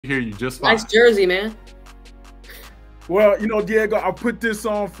hear you just fine. Nice jersey, man. Well, you know, Diego, I put this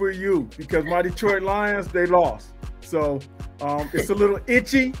on for you because my Detroit Lions, they lost. So it's a little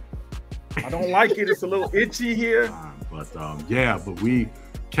itchy. I don't like it. It's a little itchy here. Yeah, but we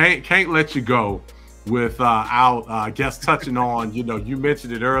can't let you go without I guess touching on, you know, you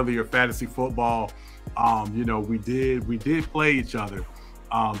mentioned it earlier, fantasy football. You know, we did play each other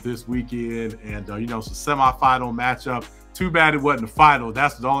this weekend, and you know, it's a semifinal matchup. Too bad it wasn't the final.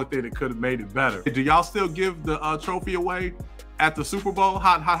 That's the only thing that could have made it better. Do y'all still give the trophy away at the Super Bowl?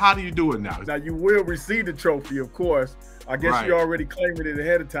 How do you do it now? Now you will receive the trophy, of course. I guess you already claimed it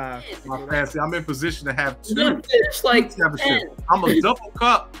ahead of time. I'm in position to have two championships. I'm a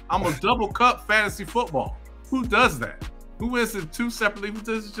double cup fantasy football. Who does that? Who wins it two separately?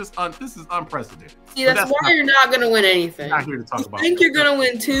 This is just this is unprecedented. See, that's why you're not going to win anything. Not here to talk about. You think you're going to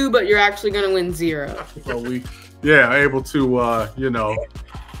win 2, but you're actually going to win 0. So we, able to you know,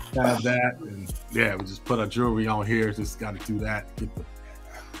 have that, and we just put our jewelry on here. Just got to do that. Get the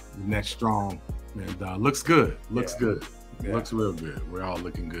neck strong, and looks good. Looks good. Yeah. Looks real good. We're all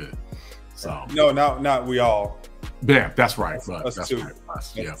looking good. So no, not we all. Yeah, that's right. That's two. Right.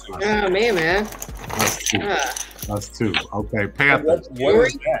 Oh man. That's two. Okay, Panthers. What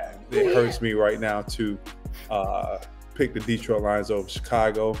is that? It hurts me right now to pick the Detroit Lions over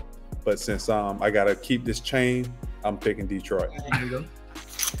Chicago, but since I gotta keep this chain, I'm picking Detroit.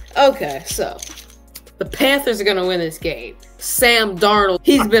 Okay, so the Panthers are gonna win this game. Sam Darnold,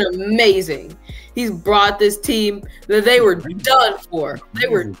 he's been amazing. He's brought this team that they were done for. They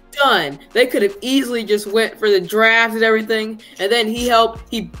were done. They could have easily just went for the draft and everything, and then he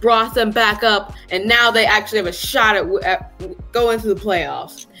brought them back up, and now they actually have a shot at going to the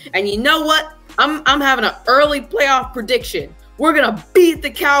playoffs. And you know what? I'm having an early playoff prediction. We're gonna beat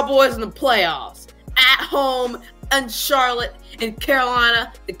the Cowboys in the playoffs at home in Charlotte. In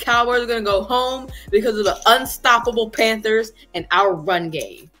Carolina, the Cowboys are going to go home because of the unstoppable Panthers and our run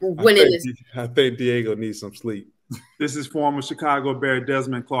game. We're winning this. I think Diego needs some sleep. This is former Chicago Bear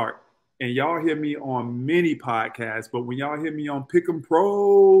Desmond Clark. And y'all hear me on many podcasts, but when y'all hear me on Pick'em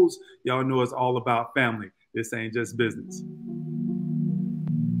Pros, y'all know it's all about family. This ain't just business.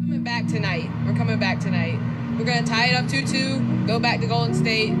 Coming back tonight. We're coming back tonight. We're going to tie it up 2-2, go back to Golden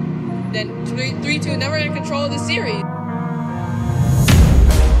State, then 3-2, and then we're going to control the series.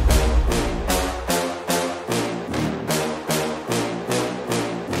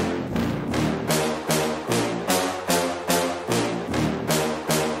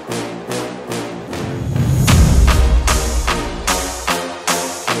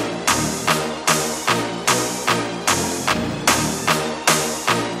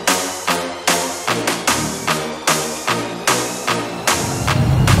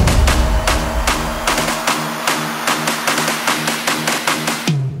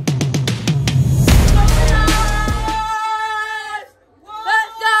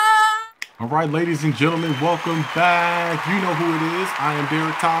 All right, ladies and gentlemen, welcome back. You know who it is. I am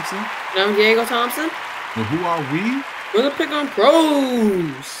Derek Thompson. And I'm Diego Thompson. And who are we? We're the Pick'em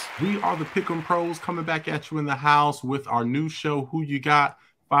Pros. We are the Pick'em Pros coming back at you in the house with our new show, Who You Got?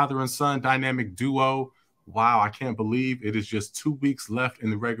 Father and son dynamic duo. Wow, I can't believe it is just 2 weeks left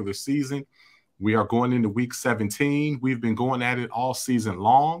in the regular season. We are going into week 17. We've been going at it all season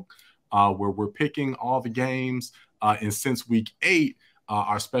long, where we're picking all the games. And since week 8,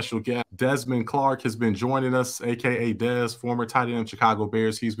 our special guest, Desmond Clark, has been joining us, a.k.a. Des, former tight end of Chicago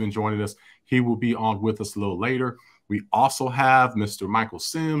Bears. He's been joining us. He will be on with us a little later. We also have Mr. Michael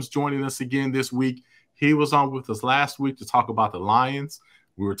Sims joining us again this week. He was on with us last week to talk about the Lions.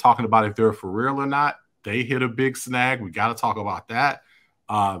 We were talking about if they're for real or not. They hit a big snag. We got to talk about that.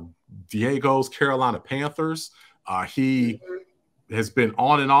 Diego's Carolina Panthers. He has been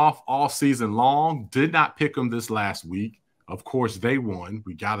on and off all season long. Did not pick them this last week. Of course, they won.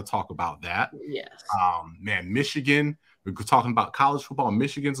 We got to talk about that. Yes. Man, Michigan, we're talking about college football.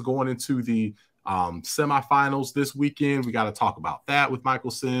 Michigan's going into the semifinals this weekend. We got to talk about that with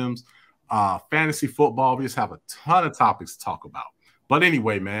Michael Sims. Fantasy football, we just have a ton of topics to talk about. But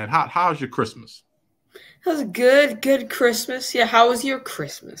anyway, man, how's your Christmas? That was a good Christmas. Yeah, how was your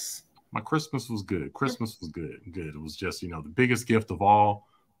Christmas? My Christmas was good. Christmas was good. Good. It was just, you know, the biggest gift of all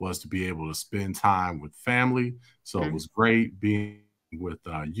was to be able to spend time with family. So it was great being with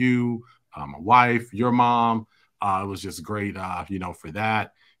you, my wife, your mom. It was just great, you know, for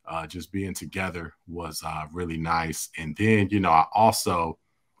that. Just being together was really nice. And then, you know, I also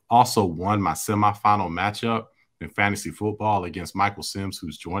won my semifinal matchup in fantasy football against Michael Sims,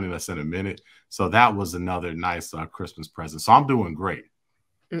 who's joining us in a minute. So that was another nice Christmas present. So I'm doing great.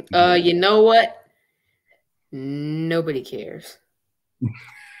 You know what? Nobody cares.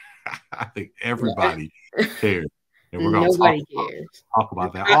 I think everybody cares. And we're going to talk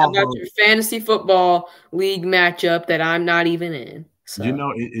about that. About your fantasy football league matchup that I'm not even in. So. You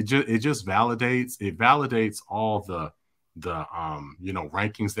know, it just validates all the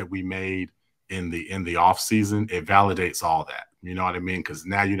rankings that we made in the off season. It validates all that. You know what I mean? Because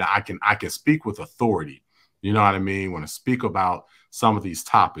now I can speak with authority. You know what I mean? When I speak about some of these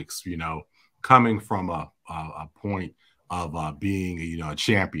topics, coming from a point of being a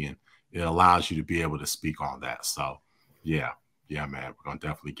champion, it allows you to be able to speak on that. So yeah, man, we're gonna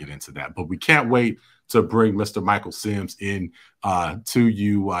definitely get into that. But we can't wait to bring Mr. Michael Sims in to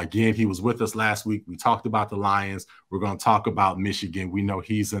you again. He was with us last week. We talked about the Lions. We're gonna talk about Michigan. We know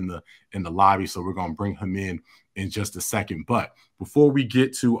he's in the lobby, so we're gonna bring him in just a second. But before we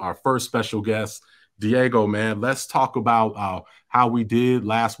get to our first special guest, Diego, man, let's talk about how we did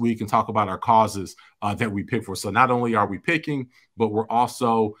last week and talk about our causes that we picked for. So not only are we picking, but we're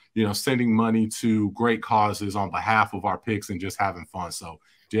also, sending money to great causes on behalf of our picks and just having fun. So,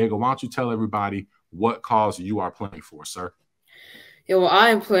 Diego, why don't you tell everybody what cause you are playing for, sir? Yeah, well, I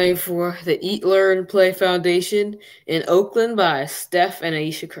am playing for the Eat, Learn, Play Foundation in Oakland by Steph and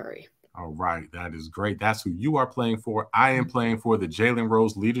Aisha Curry. All right. That is great. That's who you are playing for. I am playing for the Jalen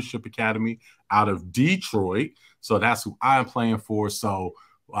Rose Leadership Academy out of Detroit. So that's who I am playing for. So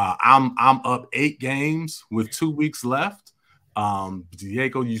I'm up 8 games with 2 weeks left.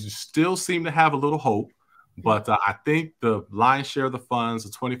 Diego, you still seem to have a little hope, but I think the lion's share of the funds, the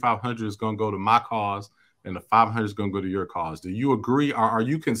 $2,500 is going to go to my cause and the $500 is going to go to your cause. Do you agree? Are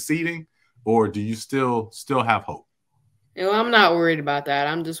you conceding, or do you still have hope? I'm not worried about that.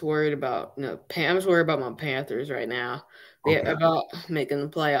 I'm just worried about I'm just worried about my Panthers right now. Okay. About making the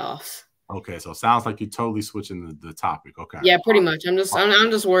playoffs. Okay, so it sounds like you're totally switching the topic. Okay. Yeah, pretty much. I'm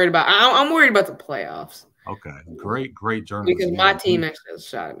just worried about. I'm worried about the playoffs. Okay, great journalism. Because my team actually has a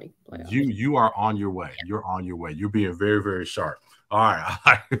shot at me. Playoffs. You are on your way. Yeah. You're on your way. You're being very, very sharp. All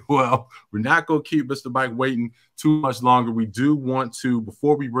right. Well, we're not going to keep Mr. Mike waiting too much longer. We do want to,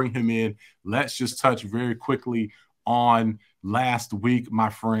 before we bring him in, let's just touch very quickly on last week, my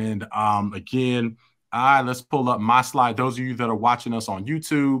friend. Again, let's pull up my slide. Those of you that are watching us on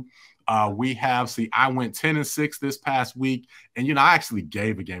YouTube, I went 10-6 this past week, and I actually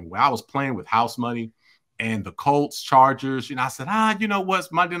gave a game away. I was playing with house money and the Colts, Chargers. I said,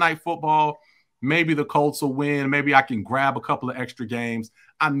 what's Monday Night Football? Maybe the Colts will win. Maybe I can grab a couple of extra games.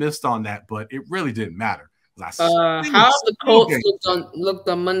 I missed on that, but it really didn't matter. How the Colts looked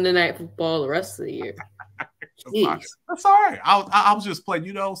on Monday Night Football the rest of the year? That's all right. I was just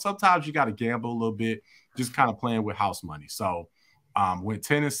playing. Sometimes you got to gamble a little bit, just kind of playing with house money. So went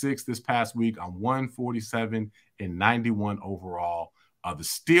 10-6 this past week. I'm 147 and 91 overall. The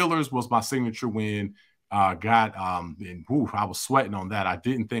Steelers was my signature win. I was sweating on that. I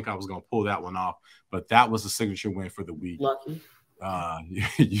didn't think I was going to pull that one off, but that was a signature win for the week. Lucky.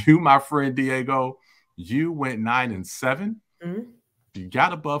 You, my friend Diego, you went 9-7. Mm-hmm. You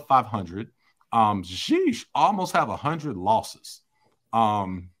got above 500. Sheesh, almost have 100 losses. What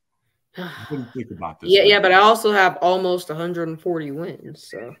do you think about this? Yeah, but I also have almost 140 wins.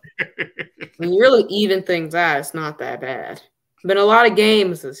 So when you really even things out, it's not that bad. Been a lot of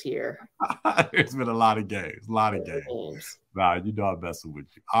games this year. There's been a lot of games. Nah, I'm messing with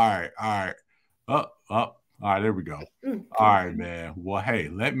you. All right. Up. All right, there we go. All right, man. Well, hey,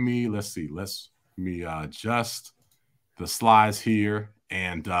 let's see. Let me adjust the slides here.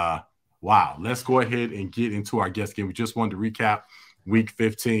 And wow, let's go ahead and get into our guest game. We just wanted to recap week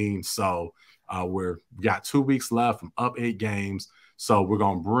 15. So we got 2 weeks left. I'm up 8 games. So we're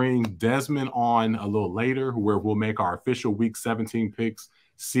going to bring Desmond on a little later, where we'll make our official week 17 picks,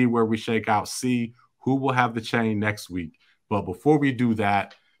 see where we shake out, see who will have the chain next week. But before we do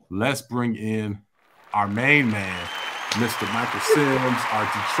that, let's bring in our main man, Mr. Michael Sims, our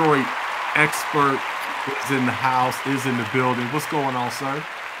Detroit expert, is in the house, is in the building. What's going on, sir?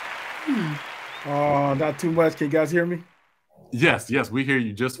 Not too much. Can you guys hear me? Yes, we hear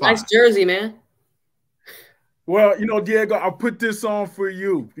you just fine. Nice jersey, man. Well, Diego, I put this on for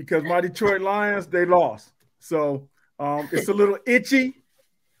you because my Detroit Lions, they lost. So it's a little itchy.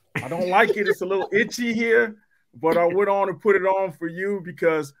 I don't like it. It's a little itchy here, but I went on and put it on for you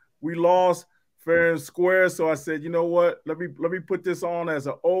because we lost fair and square. So I said, you know what? Let me put this on as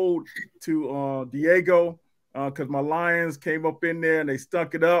an ode to Diego because my Lions came up in there and they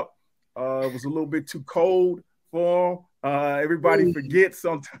stunk it up. It was a little bit too cold for them. Everybody forgets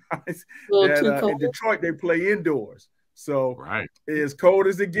sometimes that in Detroit they play indoors. So right. As cold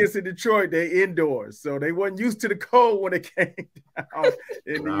as it gets in Detroit, they indoors. So they wasn't used to the cold when they came down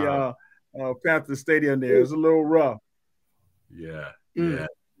in the Panther Stadium there. It was a little rough. Yeah.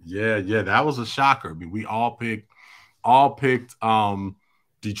 Yeah, that was a shocker. I mean, we all picked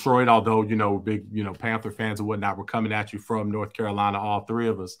Detroit, although, big, Panther fans and whatnot were coming at you from North Carolina, all three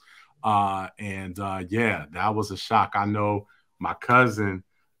of us. Yeah, that was a shock. I know my cousin,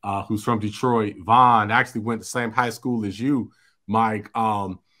 who's from Detroit, Vaughn, actually went to the same high school as you, Mike.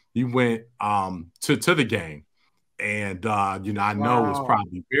 He went to the game. And, I know was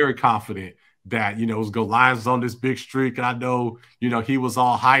probably very confident that, it was go Lions on this big streak. And I know, he was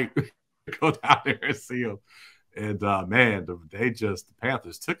all hyped to go down there and see him. And, man, the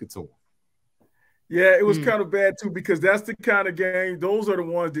Panthers took it to him. Yeah, it was kind of bad, too, because that's the kind of game. Those are the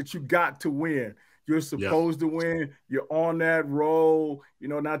ones that you got to win. You're supposed to win. You're on that roll,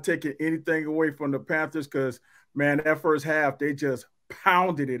 not taking anything away from the Panthers because, man, that first half, they just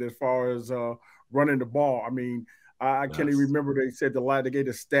pounded it as far as running the ball. I mean, I can't even remember. They said they gave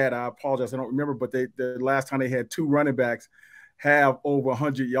the stat. I apologize. I don't remember, but the last time they had two running backs have over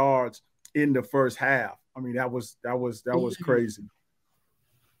 100 yards in the first half. I mean, that was crazy.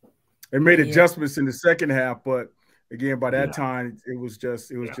 They made adjustments in the second half, but again, by that time, it was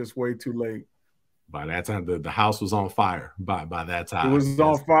just way too late. By that time, the house was on fire. By that time, it was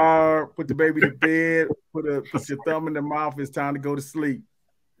on fire. Put the baby to bed. Put your thumb in the mouth. It's time to go to sleep.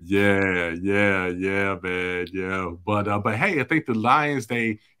 Yeah, man, yeah. But hey, I think the Lions,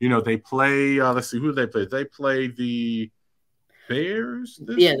 they play. Let's see who they play. They play the Bears.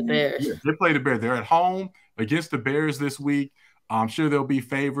 The Bears. Yeah, they play the Bears. They're at home against the Bears this week. I'm sure they'll be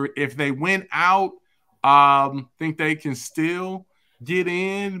favored. If they win out, think they can still get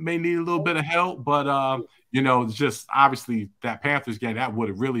in. May need a little bit of help, but just obviously that Panthers game that would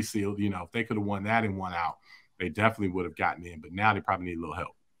have really sealed. If they could have won that and won out, they definitely would have gotten in. But now they probably need a little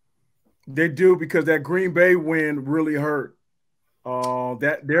help. They do because that Green Bay win really hurt.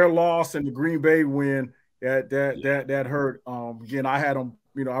 That their loss and the Green Bay win that hurt. Again, I had them.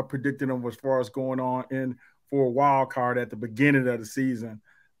 I predicted them as far as going on in for a wild card at the beginning of the season.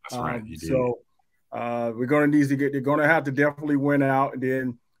 That's right. So we're going to they're going to have to definitely win out and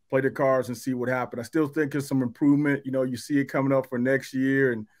then play the cards and see what happens. I still think there's some improvement. You see it coming up for next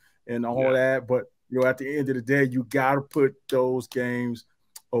year and all that. But at the end of the day, you got to put those games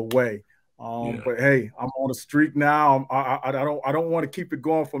away. But hey, I'm on a streak now. I don't want to keep it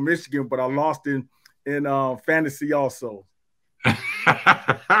going for Michigan, but I lost in fantasy also.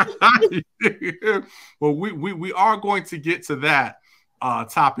 Well, we are going to get to that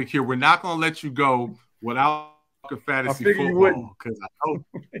topic here. We're not going to let you go without fantasy football because I know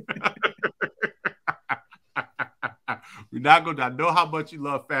we're not going to. I know how much you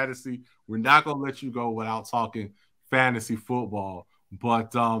love fantasy. We're not going to let you go without talking fantasy football.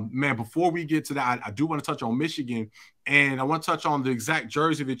 But, man, before we get to that, I do want to touch on Michigan, and I want to touch on the exact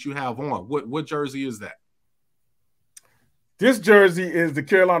jersey that you have on. What jersey is that? This jersey is the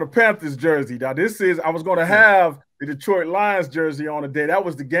Carolina Panthers jersey. Now, I was going to have the Detroit Lions jersey on today. That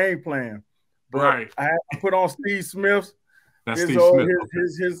was the game plan. But right. I put on Steve Smith's. That's Steve Smith.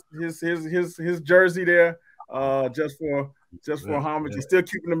 His jersey there, just for homage. He's still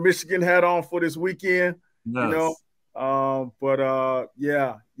keeping the Michigan hat on for this weekend. Yes. I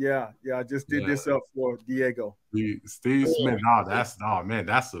just did this up for Diego. Steve Smith.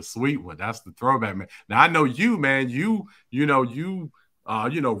 That's a sweet one. That's the throwback, man. Now I know you, man. You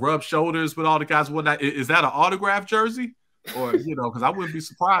rub shoulders with all the guys. Whatnot. Is that an autograph jersey, or because I wouldn't be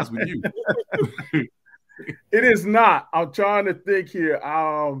surprised with you. It is not. I'm trying to think here.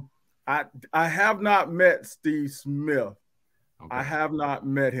 I have not met Steve Smith. Okay. I have not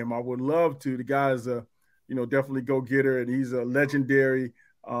met him. I would love to. The guy's a definitely go getter, and he's a legendary,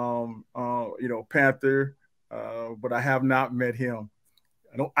 Panther. But I have not met him.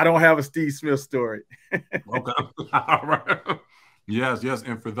 I don't have a Steve Smith story. Okay, all right. Yes.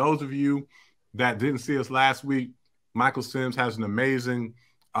 And for those of you that didn't see us last week, Michael Sims has an amazing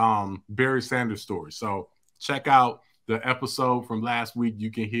Barry Sanders story. So check out the episode from last week. You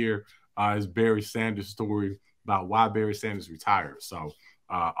can hear his Barry Sanders story about why Barry Sanders retired. So.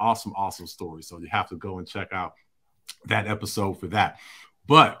 Awesome story. So you have to go and check out that episode for that.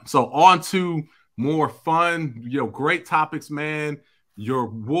 But so on to more fun, great topics, man. Your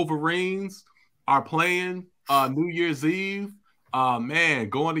Wolverines are playing New Year's Eve, man,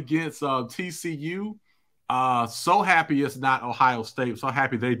 going against TCU. So happy it's not Ohio State. So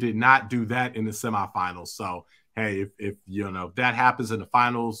happy they did not do that in the semifinals. So hey, if that happens in the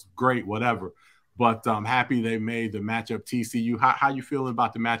finals, great, whatever. But I'm happy they made the matchup TCU. How you feeling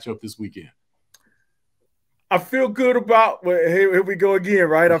about the matchup this weekend? I feel good about here we go again,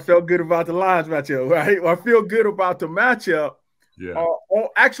 right? I felt good about the Lions matchup, right? I feel good about the matchup. Yeah.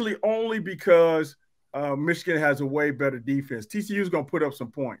 Actually, only because Michigan has a way better defense. TCU is going to put up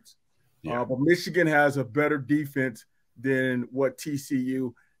some points, Yeah. but Michigan has a better defense than what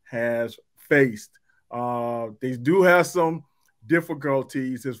TCU has faced. They do have some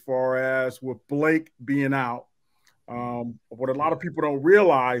difficulties as far as with Blake being out. What a lot of people don't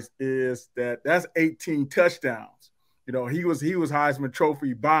realize is that that's 18 touchdowns. You know, he was Heisman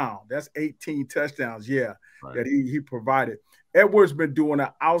Trophy bound. That's 18 touchdowns, that he provided. Edwards been doing an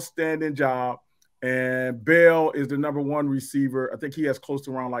outstanding job, and Bell is the #1 receiver. I think he has close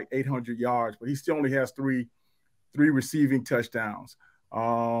to around like 800 yards, but he still only has three receiving touchdowns.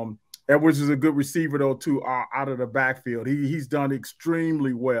 Edwards is a good receiver, though, too, out of the backfield. He's done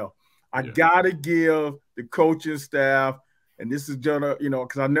extremely well. I got to give the coaching staff, and this is gonna,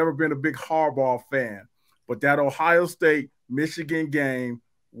 because I've never been a big Harbaugh fan, but that Ohio State-Michigan game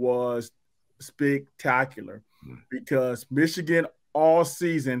was spectacular because Michigan all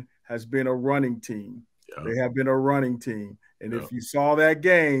season has been a running team. Yeah. They have been a running team. And if you saw that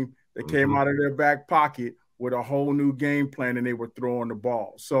game, they came out of their back pocket with a whole new game plan, and they were throwing the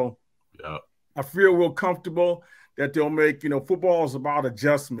ball. So I feel real comfortable that they'll make, football is about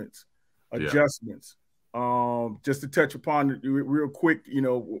adjustments. Just to touch upon it real quick,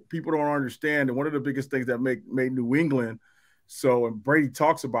 people don't understand. And one of the biggest things that made New England and Brady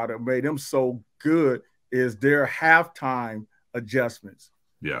talks about it, made them so good is their halftime adjustments.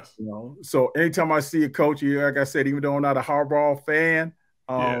 Yes. So anytime I see a coach, like I said, even though I'm not a Harbaugh fan,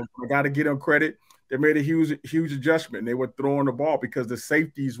 I got to give them credit. They made a huge adjustment. They were throwing the ball because the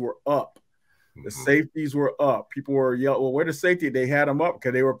safeties were up. The safeties were up. People were yelling, well, where the safety? They had them up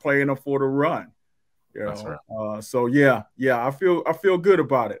because they were playing them for the run. That's right. I feel good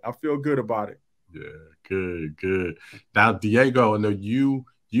about it. I feel good about it. Yeah, good. Now, Diego, I know you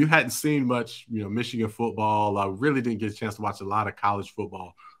hadn't seen much, Michigan football. I really didn't get a chance to watch a lot of college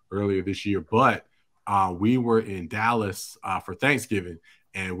football earlier this year, but we were in Dallas for Thanksgiving,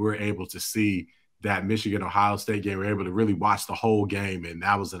 and we were able to see that Michigan-Ohio State game. We were able to really watch the whole game, and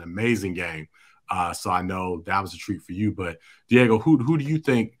that was an amazing game. So I know that was a treat for you. But, Diego, who do you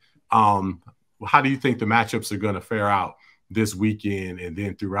think how do you think the matchups are going to fare out this weekend and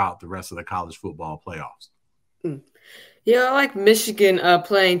then throughout the rest of the college football playoffs? Yeah, I like Michigan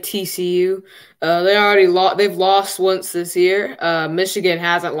playing TCU. They've lost once this year. Michigan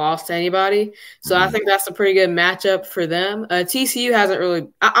hasn't lost to anybody, so I think that's a pretty good matchup for them. TCU hasn't really.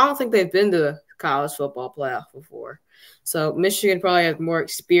 I don't think they've been to the college football playoff before, so Michigan probably has more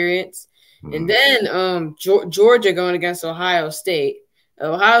experience. And then Georgia going against Ohio State.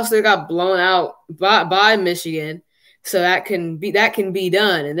 Ohio State got blown out by Michigan, so that can be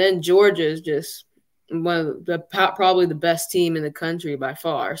done. And then Georgia is just one of probably the best team in the country by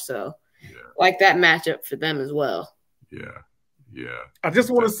far. So, like that matchup for them as well. Yeah. I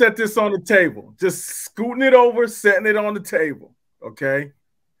just want to set this on the table. Just scooting it over, setting it on the table. Okay.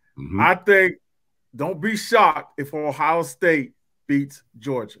 I think don't be shocked if Ohio State beats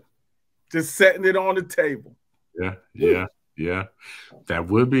Georgia. Just setting it on the table. Yeah. That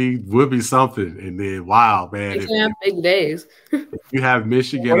would be something. And then, wow, man. They can have big days. If you have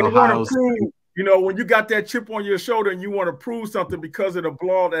Michigan, Ohio State. When you got that chip on your shoulder and you want to prove something because of the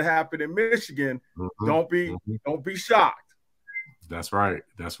blowout that happened in Michigan, don't be shocked. That's right.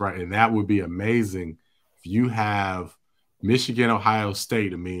 And that would be amazing if you have Michigan, Ohio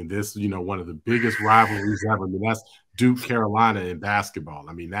State. I mean, this, one of the biggest rivalries ever. I mean, that's Duke, Carolina in basketball.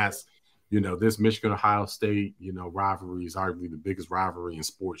 I mean, that's, this Michigan, Ohio State, rivalry is arguably the biggest rivalry in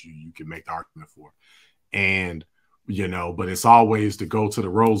sports you can make the argument for. And, but it's always to go to the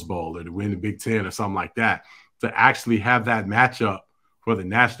Rose Bowl or to win the Big Ten or something like that. To actually have that matchup for the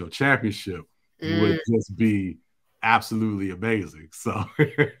national championship would just be absolutely amazing. So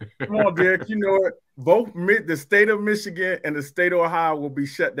come on, Derek. You know it. Both the state of Michigan and the state of Ohio will be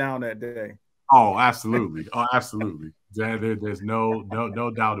shut down that day. Oh, absolutely. There's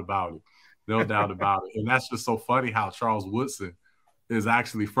no doubt about it. No doubt about it. And that's just so funny how Charles Woodson is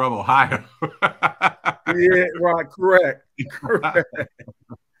actually from Ohio. Yeah, right. Correct. But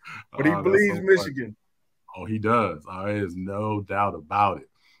he believes so Michigan. Oh, he does. There's no doubt about it.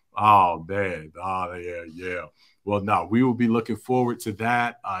 Oh, man. Oh, yeah. Well, no, we will be looking forward to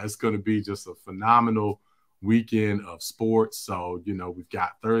that. It's going to be just a phenomenal weekend of sports. So, we've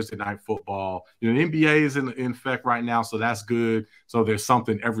got Thursday night football. The NBA is in effect right now, so that's good. So there's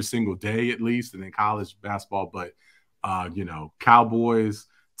something every single day at least, and then college basketball. But, Cowboys,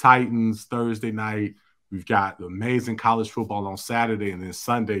 Titans, Thursday night. We've got amazing college football on Saturday, and then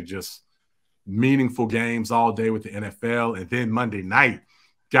Sunday just meaningful games all day with the NFL. And then Monday night,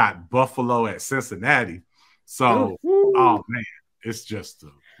 got Buffalo at Cincinnati. So, oh, man, it's just a,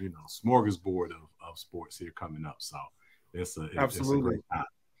 smorgasbord sports here coming up. So it's a Absolutely.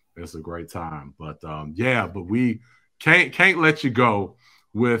 it's a great time. But but we can't let you go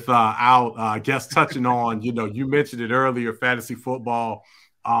without I guess touching on, you mentioned it earlier, fantasy football.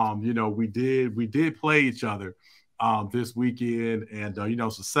 We did play each other this weekend, and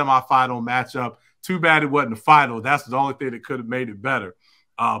it's a semifinal matchup. Too bad it wasn't a final. That's the only thing that could have made it better.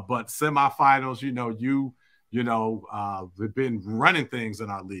 But semifinals, we've been running things in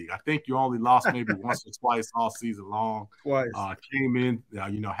our league. I think you only lost maybe once or twice all season long. Twice. Came in,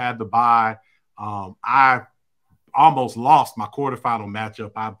 had the bye. I almost lost my quarterfinal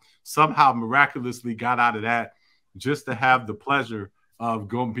matchup. I somehow miraculously got out of that just to have the pleasure of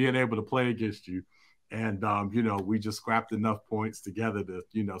being able to play against you. And, we just scrapped enough points together to,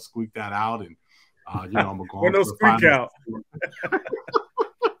 squeak that out. And, I'm going to go on to the squeak out.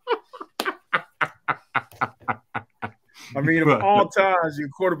 I mean, of all times, your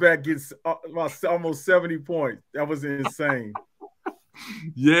quarterback gets almost 70 points. That was insane.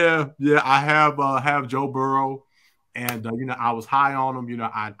 Yeah. I have Joe Burrow, and I was high on him.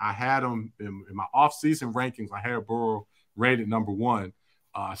 I had him in my off-season rankings. I had Burrow rated number 1.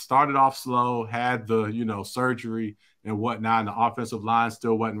 Started off slow, had the surgery and whatnot, and the offensive line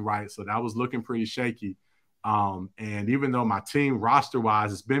still wasn't right, so that was looking pretty shaky. And even though my team roster-wise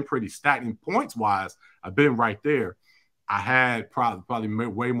has been pretty stacked, and points-wise, I've been right there. I had probably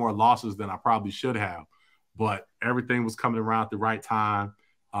way more losses than I probably should have, but everything was coming around at the right time.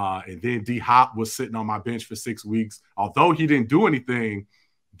 And then D-Hop was sitting on my bench for 6 weeks, although he didn't do anything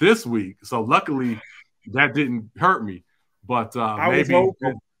this week. So luckily, that didn't hurt me. But maybe,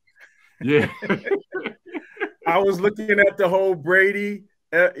 yeah. I was looking at the whole Brady,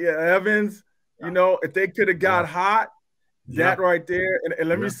 Evans. If they could have got hot, that right there. And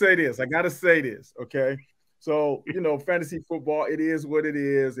let me say this. I got to say this, okay? So, fantasy football, it is what it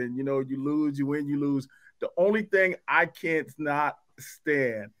is. And, you lose, you win, you lose. The only thing I can't not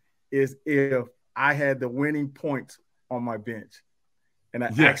stand is if I had the winning points on my bench. And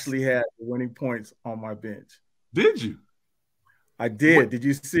I actually had the winning points on my bench. Did you? I did. What? Did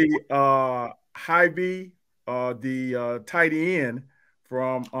you see Hy-Vee, the tight end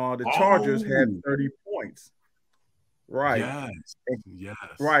from the Chargers, had 30 points? Right. Yes.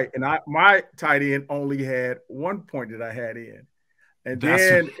 Right. And my tight end only had 1 point that I had in. And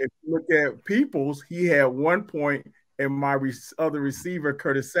then if you look at Peoples, he had 1 point, and my other receiver,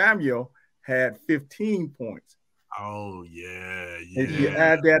 Curtis Samuel, had 15 points. Oh, yeah. If you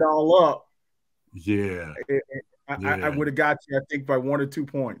add that all up, I would have got you, I think, by 1 or 2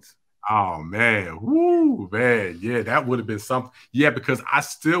 points. Oh, man. Woo, man. Yeah, that would have been something. Yeah, because I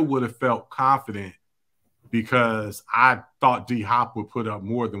still would have felt confident because I thought D-Hop would put up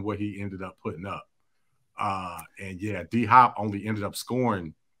more than what he ended up putting up. And, D-Hop only ended up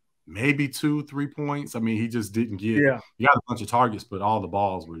scoring maybe 2-3 points. I mean, he just didn't get – he got a bunch of targets, but all the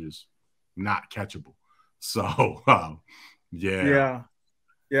balls were just not catchable. So, Yeah,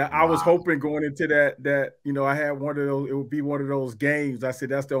 I was hoping going into that I had one of those. It would be one of those games. I said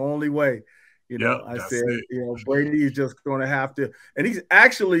that's the only way. I said Brady is just going to have to, and he's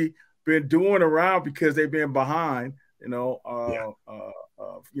actually been doing around because they've been behind.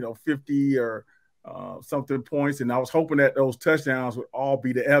 50 or something points, and I was hoping that those touchdowns would all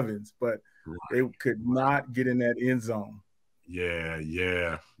be to Evans, but they could not get in that end zone. Yeah.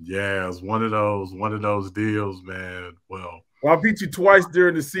 It was one of those deals, man. Well, I beat you twice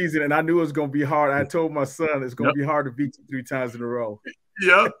during the season, and I knew it was going to be hard. I told my son it's going to be hard to beat you 3 times in a row.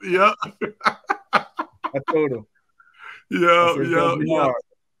 Yep. I told him. Yeah.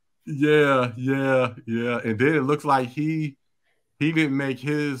 And then it looks like he didn't make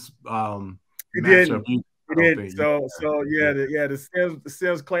his he didn't. The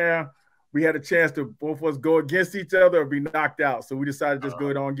Sims clan, we had a chance to both of us go against each other or be knocked out. So we decided to just go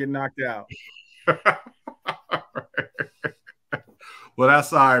on and get knocked out. Well,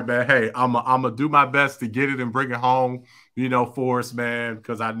 that's all right, man. Hey, I'm gonna do my best to get it and bring it home, for us, man,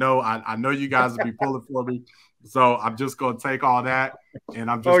 because I know you guys will be pulling for me. So I'm just gonna take all that,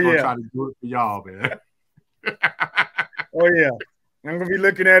 and I'm just gonna try to do it for y'all, man. Oh yeah, I'm gonna be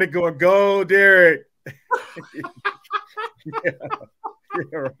looking at it, going, "Go, Derrick."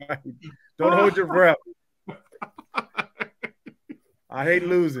 Right. Don't hold your breath. I hate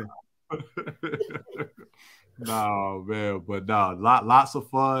losing. No, man, but no, lots of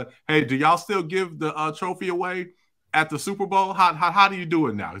fun. Hey, do y'all still give the trophy away at the Super Bowl? How do you do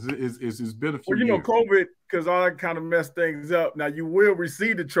it now? It's been a few years. COVID, because all that kind of messed things up. Now you will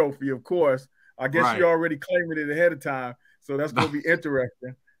receive the trophy, of course. I guess you already claimed it ahead of time, so that's going to be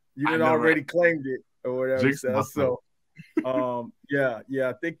interesting. You didn't already claimed it or whatever. So Yeah.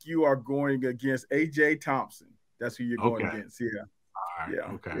 I think you are going against AJ Thompson. That's who you're going against. Yeah. All right,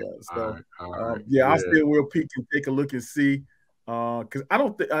 Yeah. okay. Yeah. So, all right. I still will peek and take a look and see. Because I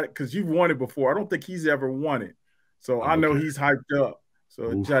don't think, because you've won it before. I don't think he's ever won it. So I know he's hyped up.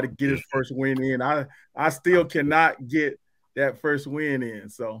 So try to get his first win in. I still cannot get that first win in.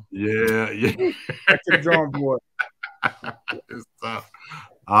 So yeah. Back to the drawing board. It's tough.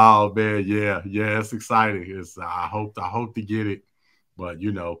 Oh man, yeah, it's exciting. It's I hope to get it, but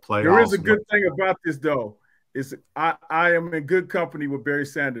playoffs. There is a good thing about this though. Is I am in good company with Barry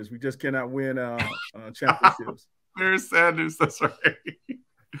Sanders. We just cannot win championships. Barry Sanders, that's right.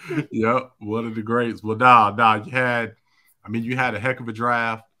 Yep, one of the greats. Well, nah, you had a heck of a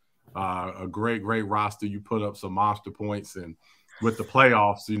draft, a great roster. You put up some monster points, and with the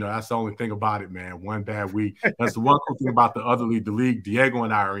playoffs, that's the only thing about it, man. One bad week. That's the one cool thing about the other league. The league Diego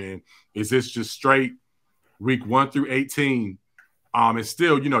and I are in is it's just straight week 1 through 18. It's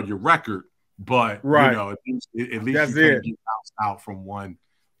still, your record, but at least you can't get bounced out from one,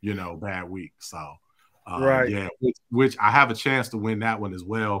 bad week. So yeah, which I have a chance to win that one as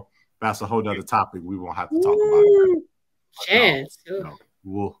well. That's a whole other topic. We won't have to talk about it. Chance.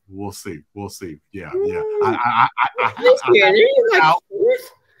 We'll see. Yeah.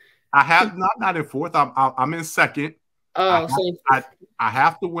 I have not in fourth. I'm in second. Oh, I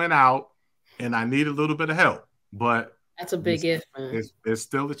have to win out, and I need a little bit of help. But that's a big if, man. It's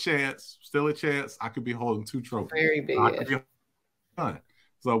still a chance. Still a chance. I could be holding 2 trophies. Very big if.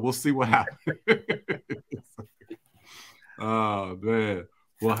 So we'll see what happens. Oh man.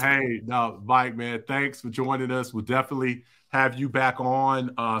 Well, hey, now Mike, man, thanks for joining us. We'll definitely have you back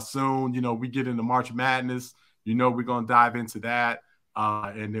on soon. We get into March Madness. We're gonna dive into that,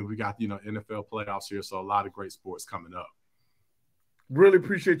 and then we got NFL playoffs here, so a lot of great sports coming up. Really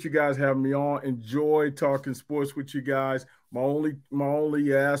appreciate you guys having me on. Enjoy talking sports with you guys. My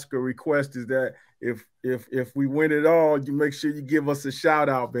only ask or request is that if we win it all, you make sure you give us a shout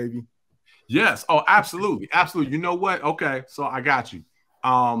out, baby. Yes. Oh, absolutely. You know what? Okay, so I got you.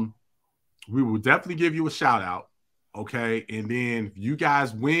 We will definitely give you a shout out. Okay, and then if you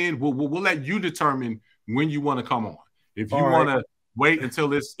guys win, we'll let you determine when you want to come on. If you want to wait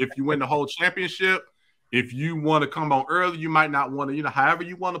until if you win the whole championship, if you want to come on early, you might not want to. However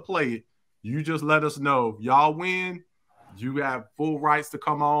you want to play it, you just let us know. If y'all win, you have full rights to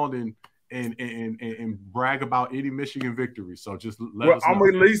come on and brag about any Michigan victory. So just let us know. I'm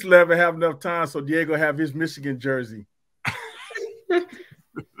at least never have enough time so Diego have his Michigan jersey.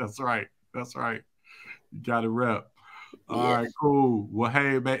 That's right. You got to rep. All right, cool. Well,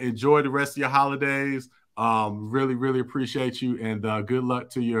 hey, man, enjoy the rest of your holidays. Really, really appreciate you, and good luck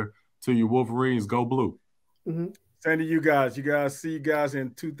to your Wolverines. Go blue. Mm-hmm. Same to you guys. See you guys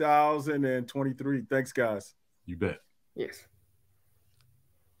in 2023. Thanks, guys. You bet. Yes.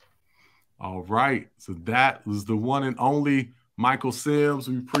 All right. So that was the one and only Michael Sims.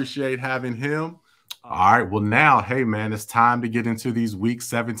 We appreciate having him. All right. Well, now, hey, man, it's time to get into these week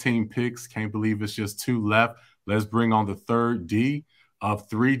 17 picks. Can't believe it's just 2 left. Let's bring on the third D of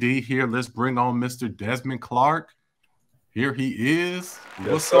 3D here. Let's bring on Mr. Desmond Clark. Here he is. Yes,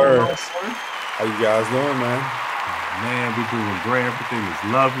 what's sir. Going on, sir? How you guys doing, man? Man, we're doing great. Everything is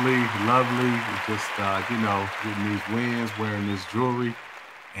lovely. We're just, getting these wins, wearing this jewelry,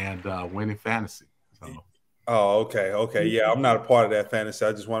 and winning fantasy. So. Oh, okay. Yeah, I'm not a part of that fantasy.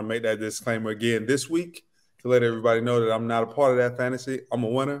 I just want to make that disclaimer again this week to let everybody know that I'm not a part of that fantasy. I'm a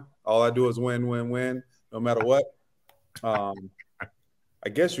winner. All I do is win, no matter what. I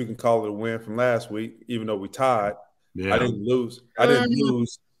guess you can call it a win from last week, even though we tied. Yeah. I didn't lose,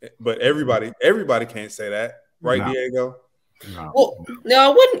 but everybody can't say that, right, no. Diego? No. Well,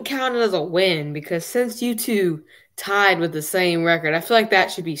 no, I wouldn't count it as a win because since you two tied with the same record, I feel like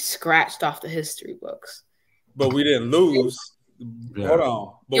that should be scratched off the history books. But we didn't lose. Yeah. Hold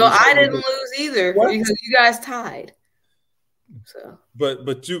on. I didn't lose either because you guys tied. So.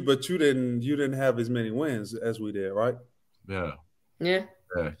 But you didn't have as many wins as we did, right? Yeah. Yeah.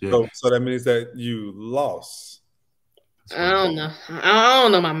 So that means that you lost. I don't know. I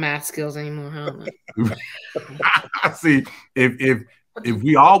don't know my math skills anymore. I don't know. See, if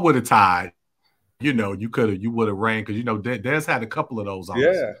we all would have tied, you would have ran because Des had a couple of those on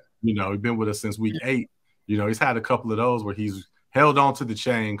us. He's been with us since week 8. He's had a couple of those where he's held on to the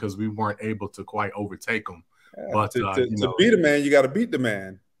chain because we weren't able to quite overtake him. Yeah, but to beat a man, you got to beat the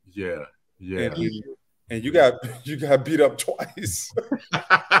man. Yeah. And you got beat up twice.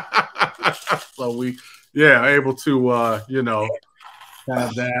 So we able to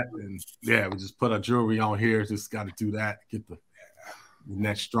have that, and we just put our jewelry on here. Just got to do that, get the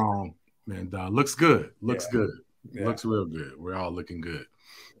neck strong, and looks good. Looks good. Yeah. Looks real good. We're all looking good.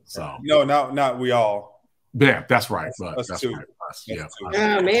 So no, not we all. Yeah, that's right. That's two. right. Us, That's yeah. two.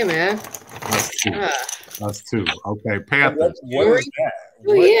 Oh man. Us two. Us two. Okay, What Panthers. is that?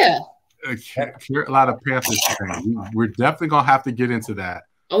 Oh yeah. Carolina Panthers fan. We're definitely gonna have to get into that.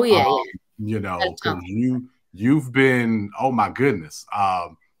 Oh yeah. You know, because you've been, oh my goodness.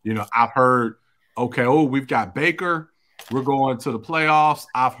 You know, I've heard, okay, we've got Baker. We're going to the playoffs.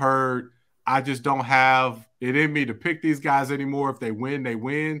 I've heard I just don't have it in me to pick these guys anymore. If they win, they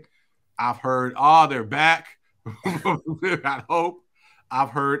win. I've heard, they're back. I hope. I've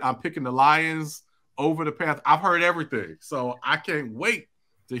heard I'm picking the Lions over the Panthers. I've heard everything. So I can't wait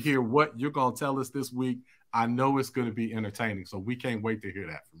to hear what you're going to tell us this week. I know it's going to be entertaining. So we can't wait to hear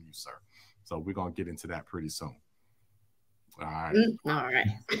that from you, sir. So we're going to get into that pretty soon. All right. All right.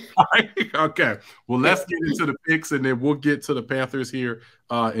 All right. Okay. Well, let's get into the picks, and then we'll get to the Panthers here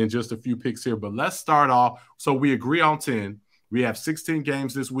in just a few picks here. But let's start off. So we agree on 10. We have 16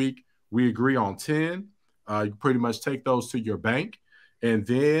 games this week. We agree on 10. You pretty much take those to your bank. And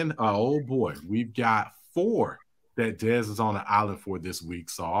then, oh boy, we've got 4 that Dez is on the island for this week.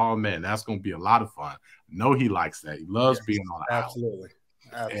 So, oh man, that's going to be a lot of fun. I know he likes that. He loves being on the island. Absolutely.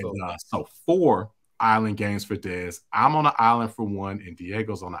 And so 4 island games for Dez. I'm on the island for 1, and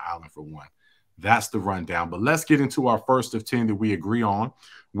Diego's on the island for 1. That's the rundown. But let's get into our first of 10 that we agree on.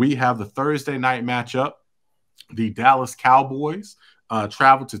 We have the Thursday night matchup. The Dallas Cowboys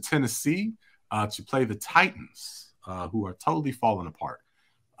travel to Tennessee to play the Titans, who are totally falling apart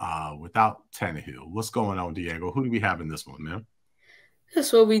without Tannehill. What's going on, Diego? Who do we have in this one, man?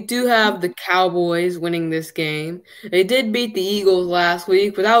 So we do have the Cowboys winning this game. They did beat the Eagles last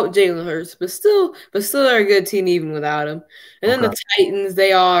week without Jalen Hurts, but still they're a good team even without him. And then the Titans,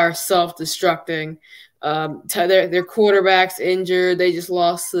 they are self-destructing. Their quarterback's injured. They just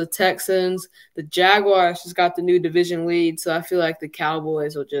lost to the Texans. The Jaguars just got the new division lead, so I feel like the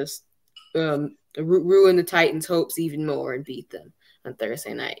Cowboys will just ruin the Titans' hopes even more and beat them on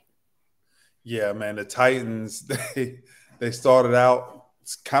Thursday night. Yeah, man, the Titans, they started out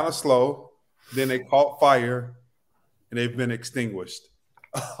kind of slow, then they caught fire, and they've been extinguished.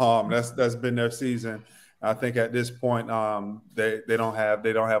 That's been their season. I think at this point, they don't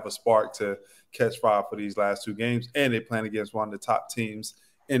have a spark to catch fire for these last 2 games, and they playing against one of the top teams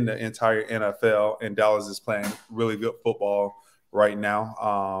in the entire NFL. And Dallas is playing really good football right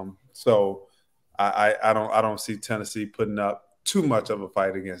now. So I don't see Tennessee putting up too much of a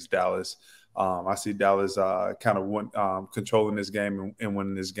fight against Dallas. I see Dallas kind of controlling this game and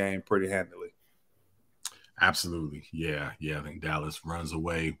winning this game pretty handily. Absolutely. Yeah. I think Dallas runs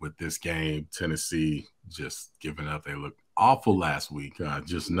away with this game. Tennessee just giving up. They looked awful last week.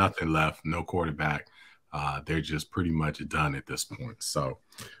 Just nothing left, no quarterback. They're just pretty much done at this point. So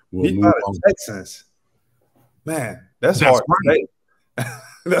we'll move on. Texans. Man, that's hard to say.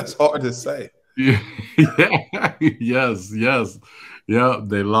 That's hard to say. Yeah. Yes. Yeah,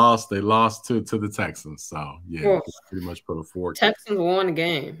 they lost to the Texans. So yeah, pretty much put a fork. Texans won a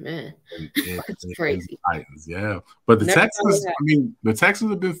game, man. That's crazy. Titans, yeah. But the Texans, the Texans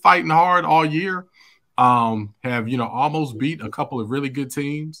have been fighting hard all year. Have almost beat a couple of really good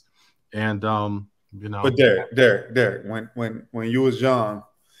teams. And But Derek, when you was young,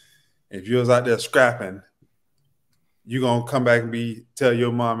 if you was out there scrapping, you gonna come back and tell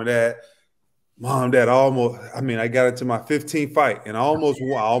your mom and dad, Mom, Dad, I got into my 15th fight and I almost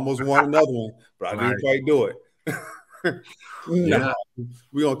won another one, but I didn't quite do it. Yeah.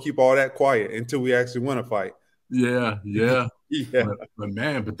 We're going to keep all that quiet until we actually win a fight. Yeah. But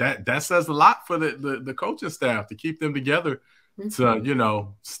man, that says a lot for the coaching staff to keep them together to,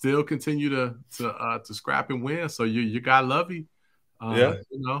 still continue to scrap and win. So you got Lovey,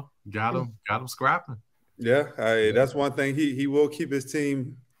 got him scrapping. Yeah. That's one thing. He will keep his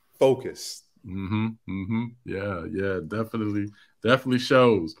team focused. Yeah, definitely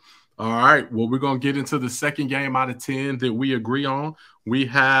shows. All right, well, we're gonna get into the second game out of 10 that we agree on. We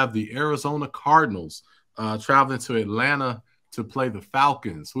have the Arizona Cardinals traveling to Atlanta to play the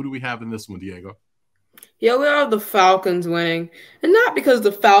Falcons. Who do we have in this one, Diego? Yeah, we have the Falcons winning, and not because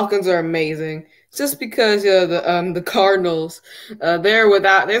the Falcons are amazing. It's just because the Cardinals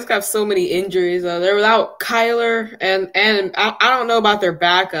they've got so many injuries. They're without Kyler, and I don't know about their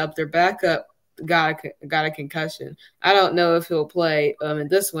backup. Their backup got a concussion. I don't know if he'll play in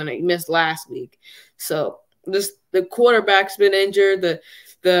this one. He missed last week, so the quarterback's been injured.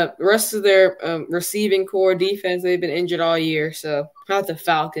 The rest of their receiving core defense, they've been injured all year. So not the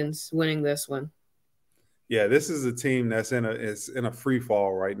Falcons winning this one. Yeah, this is a team that's in a free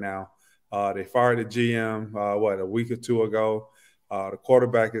fall right now. They fired the GM a week or 2 ago. The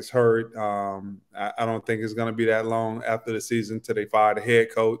quarterback is hurt. I don't think it's going to be that long after the season till they fire the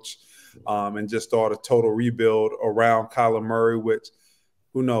head coach and just start a total rebuild around Kyler Murray, which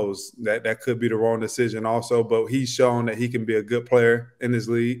who knows, that could be the wrong decision also. But he's shown that he can be a good player in this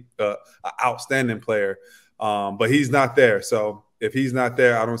league, an outstanding player. But he's not there. So if he's not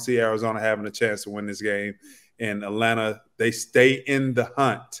there, I don't see Arizona having a chance to win this game. And Atlanta, they stay in the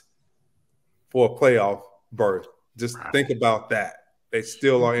hunt for a playoff berth. Just think about that. They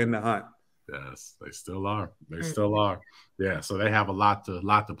still are in the hunt. Yes, they still are. They still are. Yeah, so they have a lot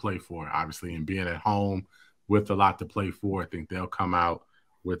to play for, obviously, and being at home with a lot to play for, I think they'll come out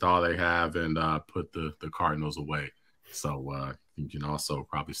with all they have and put the Cardinals away. So you can also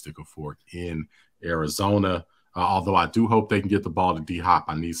probably stick a fork in Arizona. Although I do hope they can get the ball to D-Hop.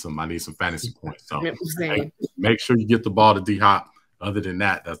 I need some fantasy points. So make sure you get the ball to D-Hop. Other than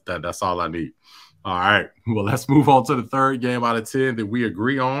that, that's all I need. All right. Well, let's move on to the third game out of 10 that we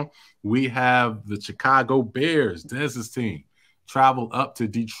agree on. We have the Chicago Bears, Dez's team, travel up to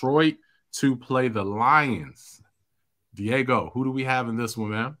Detroit to play the Lions. Diego, who do we have in this one,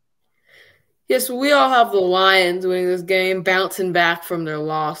 man? Yes, we all have the Lions winning this game, bouncing back from their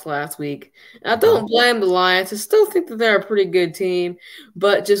loss last week. And I don't blame the Lions. I still think that they're a pretty good team.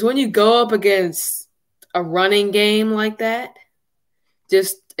 But just when you go up against a running game like that,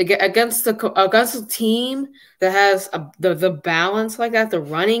 just against a team that has the balance like that, the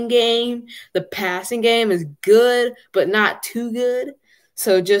running game, the passing game is good, but not too good.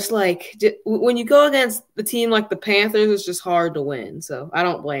 So when you go against the team like the Panthers, it's just hard to win. So I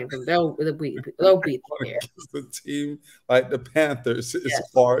don't blame them. They'll beat the Bears. The team like the Panthers is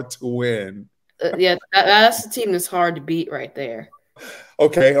hard to win. That's the team that's hard to beat right there.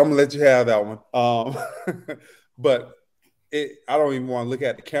 Okay, I'm gonna let you have that one. But I don't even want to look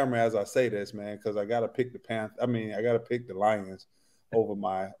at the camera as I say this, man, because I gotta pick the Panthers. I mean, I gotta pick the Lions over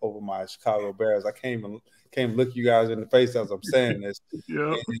my Chicago Bears. I can't look you guys in the face as I'm saying this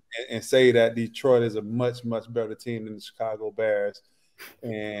and say that Detroit is a much, much better team than the Chicago Bears.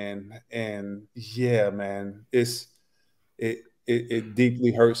 And yeah, man, it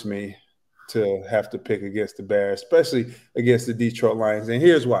deeply hurts me to have to pick against the Bears, especially against the Detroit Lions. And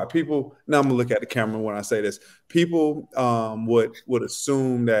here's why. People, now I'm gonna look at the camera when I say this. People would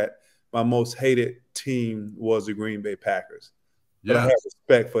assume that my most hated team was the Green Bay Packers. But I have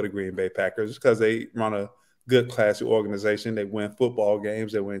respect for the Green Bay Packers because they run a good, classy organization. They win football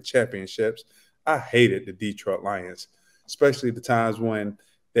games. They win championships. I hated the Detroit Lions, especially the times when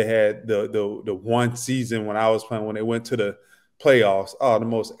they had the one season when I was playing, when they went to the playoffs. Oh, the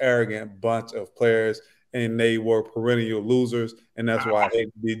most arrogant bunch of players, and they were perennial losers, and that's why I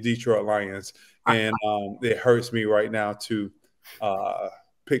hate the Detroit Lions. And it hurts me right now to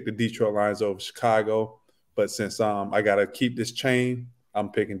pick the Detroit Lions over Chicago. But since I got to keep this chain, I'm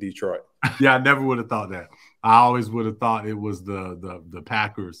picking Detroit. Yeah, I never would have thought that. I always would have thought it was the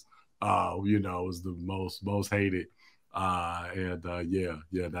Packers. It was the most hated. That's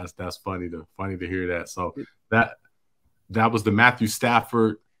funny to hear that. So that was the Matthew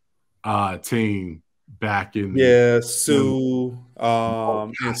Stafford team back in Sue.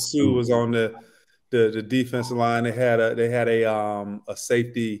 And Sue was on the defensive line. They had a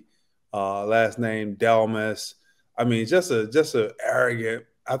safety. Last name Dalmas. I mean, just a arrogant.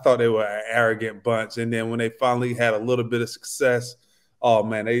 I thought they were an arrogant bunch, and then when they finally had a little bit of success, oh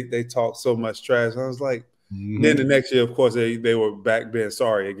man, they talked so much trash. I was like, then the next year, of course, they were back being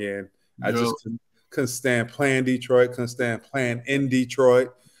sorry again. I just couldn't stand playing Detroit. Couldn't stand playing in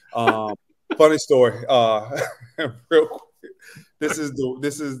Detroit. Funny story. Real quick, this is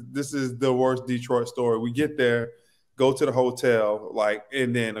the worst Detroit story. We get there. Go to the hotel,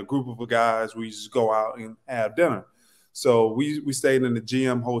 and then a group of guys, we just go out and have dinner. So we stayed in the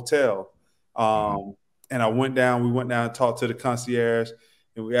GM hotel. And we went down and talked to the concierge,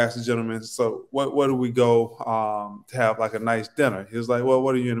 and we asked the gentleman, so what do we go to have like a nice dinner? He was like, well,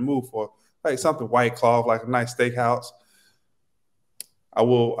 what are you in the mood for? Like something white cloth, like a nice steakhouse.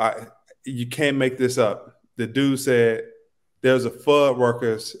 You can't make this up. The dude said, there's a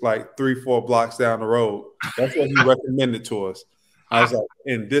Fuddruckers like 3-4 blocks down the road. That's what he recommended to us. I was like,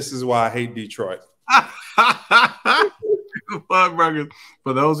 and this is why I hate Detroit. Fuddruckers.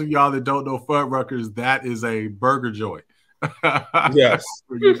 For those of y'all that don't know Fuddruckers, that is a burger joint. Yes.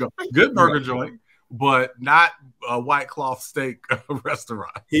 Good burger joint, but not a white cloth steak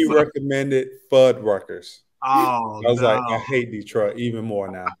restaurant. He recommended Fuddruckers. Oh, I was like, I hate Detroit even more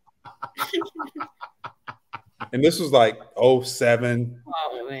now. And this was like 07,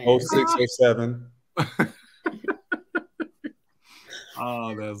 06, 07.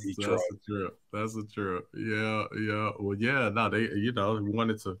 Oh, that's Detroit. a trip. That's a trip. Yeah, yeah. Well, yeah. No, they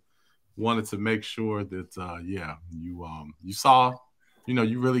wanted to make sure that you saw,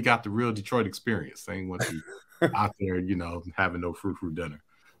 you really got the real Detroit experience. They ain't want you out there, having no frou dinner.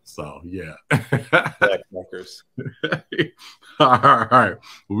 So yeah. Blackbackers. All right.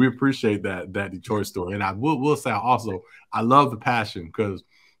 Well, we appreciate that Detroit story. And I will say also, I love the passion because,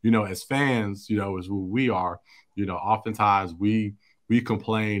 as fans, as who we are, oftentimes we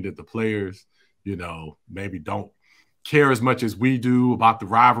complain that the players, maybe don't care as much as we do about the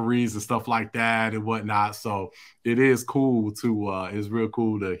rivalries and stuff like that and whatnot. So it is cool it's real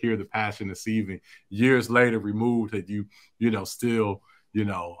cool to hear the passion and see even years later removed that you still,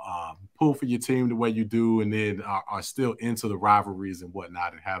 pull for your team the way you do, and then are still into the rivalries and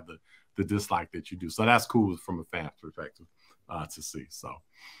whatnot and have the dislike that you do. So that's cool from a fan perspective to see. So,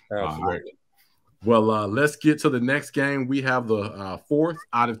 Absolutely. Well, let's get to the next game. We have the 4th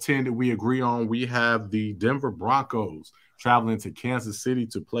out of 10 that we agree on. We have the Denver Broncos traveling to Kansas City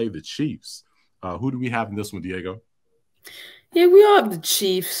to play the Chiefs. Who do we have in this one, Diego? Yeah, we all have the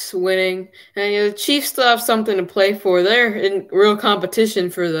Chiefs winning, and the Chiefs still have something to play for. They're in real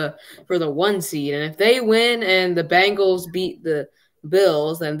competition for the 1 seed, and if they win and the Bengals beat the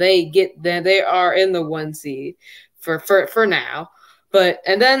Bills, then they are in the 1 seed for now.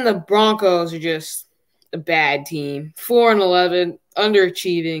 And then the Broncos are just a bad team, 4-11,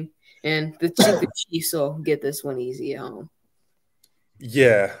 underachieving, and the Chiefs will get this one easy at home.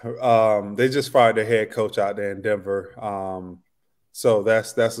 Yeah, they just fired their head coach out there in Denver, so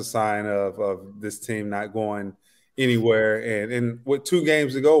that's a sign of this team not going anywhere. And with 2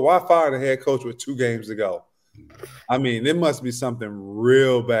 games to go, why fire the head coach with 2 games to go? I mean, there must be something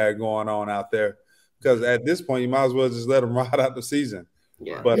real bad going on out there. Because at this point, you might as well just let them ride out the season.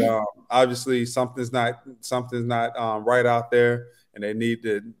 Yeah. But obviously, something's not right out there, and they need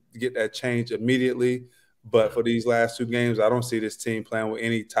to get that change immediately. But for these last 2 games, I don't see this team playing with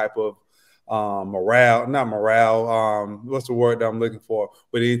any type of morale. Not morale. What's the word that I'm looking for?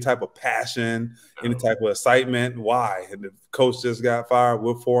 With any type of passion, any type of excitement. Why? And the coach just got fired.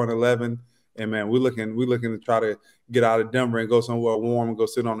 We're 4-11. And man, we're looking to try to get out of Denver and go somewhere warm and go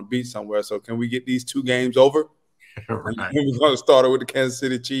sit on the beach somewhere. So can we get these 2 games over? Right. We're going to start it with the Kansas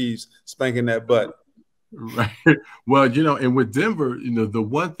City Chiefs spanking that butt. Right. Well, and with Denver, the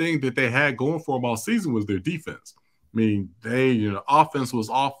one thing that they had going for them all season was their defense. I mean, offense was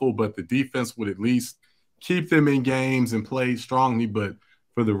awful, but the defense would at least keep them in games and play strongly. But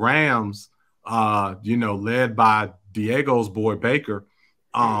for the Rams, led by Diego's boy Baker,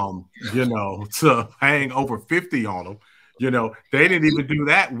 to hang over 50 on them. They didn't even do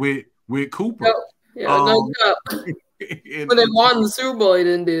that with Cooper. No, when they won the Super Bowl, they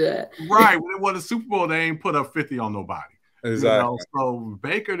didn't do that. Right. When they won the Super Bowl, they ain't put up 50 on nobody. Exactly. So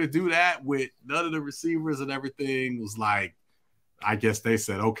Baker to do that with none of the receivers and everything was like, I guess they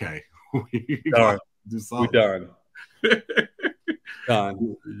said, okay, we got to do something. We're done.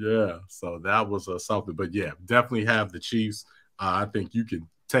 Done. Yeah. So that was something. But yeah, definitely have the Chiefs. I think you can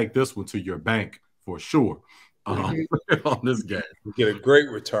take this one to your bank for sure on this game. You get a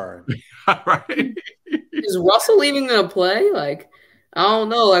great return. Right. Is Russell even going to play? Like, I don't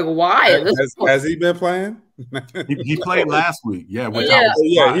know. Like, why? Has he been playing? He played last week. Yeah.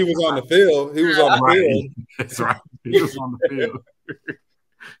 He was on the field. He was on the field. That's right. He was on the field.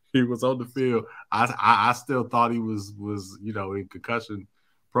 He was on the field. I still thought he was in concussion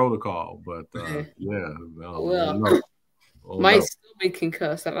protocol, but might still be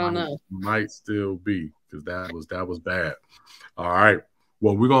concussed. I don't know. Might still be, because that was bad. All right.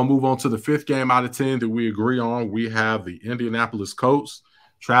 Well, we're gonna move on to the 5th game out of 10 that we agree on. We have the Indianapolis Colts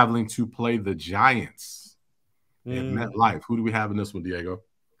traveling to play the Giants in MetLife. Who do we have in this one, Diego?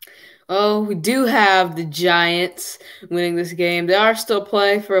 Oh, we do have the Giants winning this game. They are still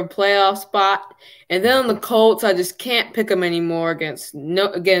playing for a playoff spot. And then the Colts, I just can't pick them anymore against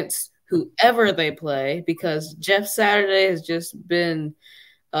whoever they play, because Jeff Saturday has just been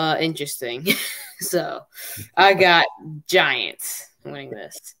interesting. So I got Giants winning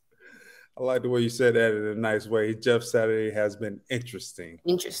this. I like the way you said that in a nice way. Jeff Saturday has been interesting.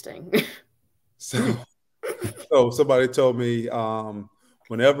 Interesting. So somebody told me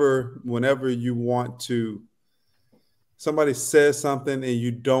whenever you want to, somebody says something and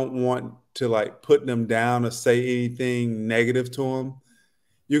you don't want to like put them down or say anything negative to them,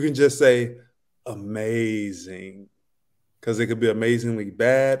 you can just say amazing, because it could be amazingly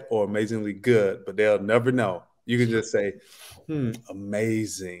bad or amazingly good, but they'll never know. You can just say,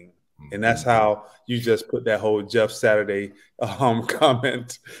 amazing. And that's how you just put that whole Jeff Saturday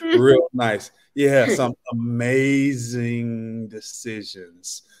comment real nice. Yeah, some amazing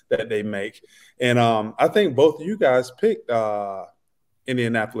decisions that they make. And I think both of you guys picked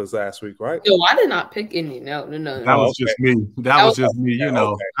Indianapolis last week, right? No, I did not pick Indy. No. That was just me. That was just me. You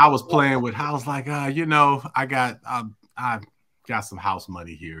know, okay. I was playing with. I was like, you know, I got some house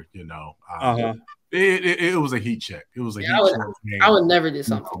money here. You know, it was a heat check. It was a heat check. I would never do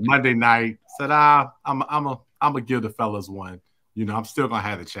something. Monday night, said, I'm gonna give the fellas one. You know, I'm still gonna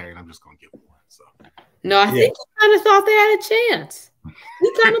have the chain. I'm just gonna give them one. So no, I think he kind of thought they had a chance.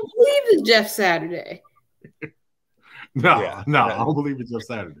 He kind of believed in Jeff Saturday. No, I don't believe it's Jeff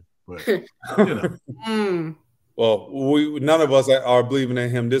Saturday. But you know. Well, none of us are believing in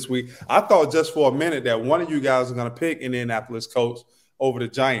him this week. I thought just for a minute that one of you guys was going to pick Indianapolis Colts over the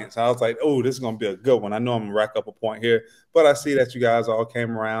Giants. I was like, oh, this is going to be a good one. I know I'm going to rack up a point here, but I see that you guys all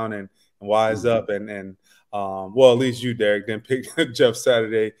came around and wised up and well, at least you, Derek, didn't pick Jeff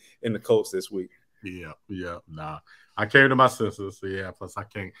Saturday in the Colts this week. Yeah, nah. I came to my senses. So yeah, plus I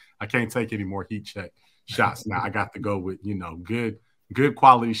can't take any more heat check shots now. I got to go with, you know, good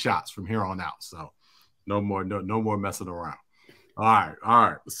quality shots from here on out. So no more messing around. All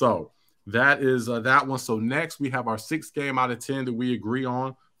right. So that is that one. So next we have our 6th game out of 10 that we agree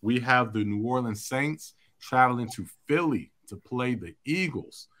on. We have the New Orleans Saints traveling to Philly to play the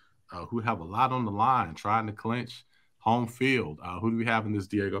Eagles, who have a lot on the line, trying to clinch home field. Who do we have in this,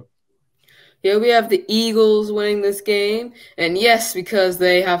 Diego? Yeah, we have the Eagles winning this game. And yes, because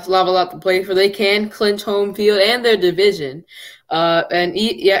they have a lot to play for, they can clinch home field and their division. And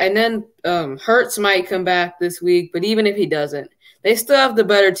then Hurts might come back this week, but even if he doesn't, they still have the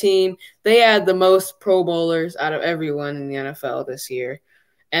better team. They had the most Pro Bowlers out of everyone in the NFL this year.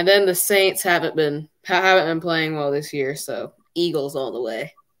 And then the Saints haven't been playing well this year, so Eagles all the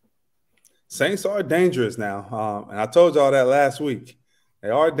way. Saints are dangerous now. And I told y'all that last week. They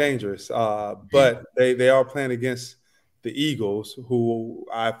are dangerous, but they are playing against the Eagles, who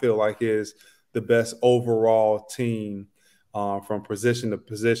I feel like is the best overall team from position to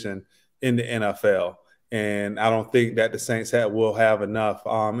position in the NFL. And I don't think that the Saints will have enough.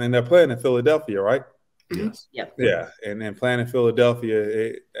 And they're playing in Philadelphia, right? Yes. Yep. Yeah, and playing in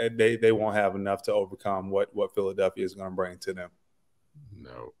Philadelphia, they won't have enough to overcome what Philadelphia is going to bring to them.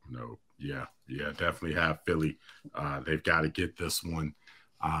 No. Yeah, definitely have Philly. They've got to get this one.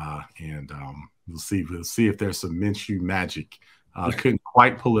 And we'll see if there's some Minshew magic. Couldn't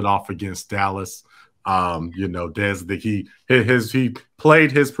quite pull it off against Dallas. You know, he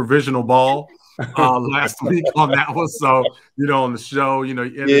played his provisional ball last week on that one. So, you know, on the show, you know,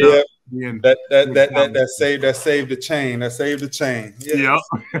 he ended up being that saved the chain. That saved the chain. Yeah.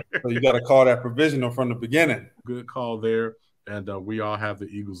 So you got to call that provisional from the beginning. Good call there. And we all have the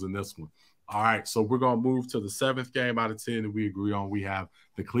Eagles in this one. All right, so we're going to move to the 7th game out of 10 that we agree on. We have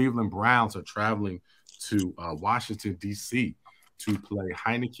the Cleveland Browns are traveling to Washington, D.C. to play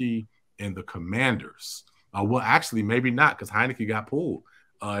Heineke and the Commanders. Well, actually, maybe not, because Heineke got pulled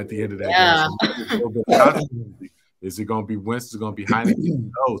at the end of that game. Is it going to be Winston? Is it going to be Heineke?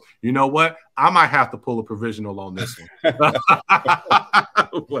 Who knows? You know what? I might have to pull a provisional on this one.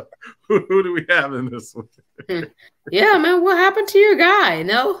 Who do we have in this one? Yeah, man, what happened to your guy?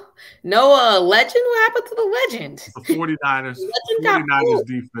 No legend? What happened to the legend? The 49ers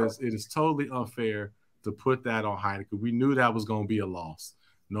defense, it is totally unfair to put that on Heineke. We knew that was going to be a loss,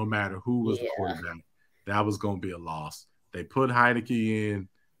 no matter who was the quarterback. That was going to be a loss. They put Heineke in.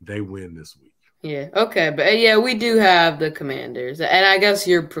 They win this week. Yeah, okay. But, yeah, we do have the Commanders. And I guess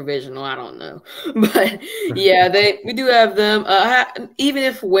you're provisional. I don't know. But, yeah, we do have them. Even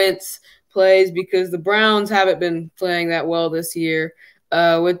if Wentz plays, because the Browns haven't been playing that well this year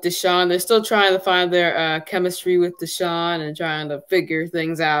with Deshaun. They're still trying to find their chemistry with Deshaun and trying to figure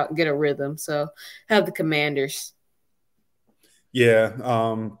things out and get a rhythm. So, have the Commanders. Yeah,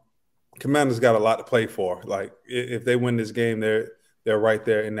 Commanders got a lot to play for. Like, if they win this game, they're right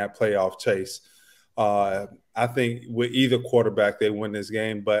there in that playoff chase. I think with either quarterback, they win this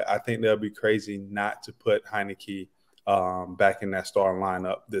game, but I think they'll be crazy not to put Heineke back in that starting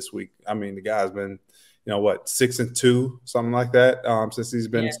lineup this week. I mean, the guy's been, 6-2, something like that, since he's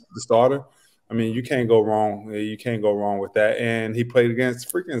been the starter. I mean, you can't go wrong. You can't go wrong with that. And he played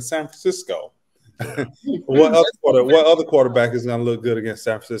against freaking San Francisco. What other quarterback is going to look good against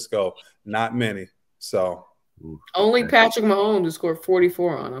San Francisco? Not many. So. Only Patrick Mahomes who scored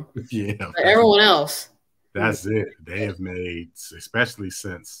 44 on him. Yeah. But everyone else. That's it. They have made, especially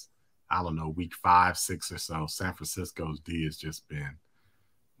since, I don't know, week 5, 6 or so, San Francisco's D has just been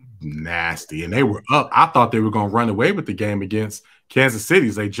nasty. And they were up. I thought they were going to run away with the game against Kansas City.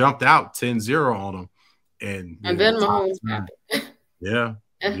 They jumped out 10-0 on them. And then Mahomes happened. Yeah.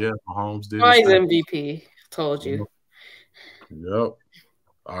 Yeah, Mahomes did. Oh, he's MVP. Told you. Yep.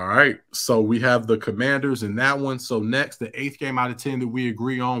 All right. So we have the Commanders in that one. So next, the 8th game out of 10 that we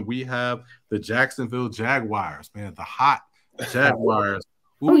agree on, we have the Jacksonville Jaguars. Man, the hot Jaguars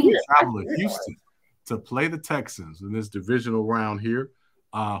who travel to Houston to play the Texans in this divisional round here.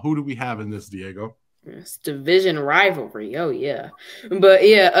 Who do we have in this, Diego? It's division rivalry. Oh yeah, but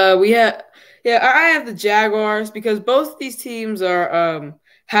yeah, I have the Jaguars because both these teams are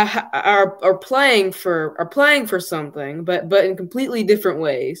playing for something, but in completely different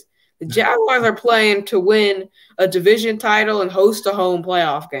ways. The Jaguars are playing to win a division title and host a home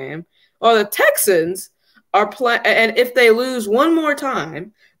playoff game, while the Texans are playing. And if they lose one more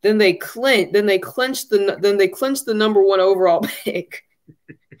time, then they clinch the number 1 overall pick.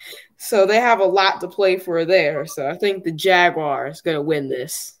 So they have a lot to play for there. So I think the Jaguars going to win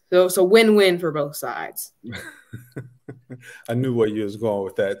this. So it's a win-win for both sides. I knew where you was going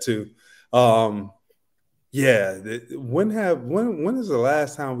with that too. Yeah. When is the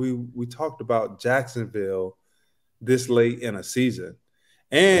last time we talked about Jacksonville this late in a season?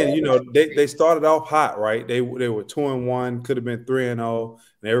 And you know they started off hot, right? They were 2-1, could have been 3-0,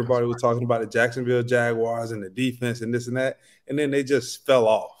 and everybody was talking about the Jacksonville Jaguars and the defense and this and that, and then they just fell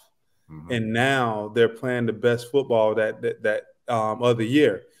off. And now they're playing the best football that other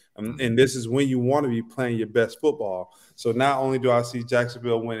year. And this is when you want to be playing your best football. So not only do I see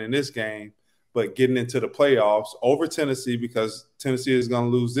Jacksonville winning this game, but getting into the playoffs over Tennessee, because Tennessee is going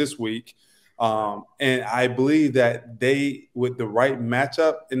to lose this week. And I believe that they, with the right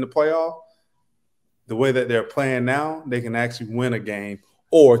matchup in the playoff, the way that they're playing now, they can actually win a game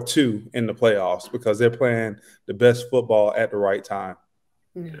or 2 in the playoffs because they're playing the best football at the right time.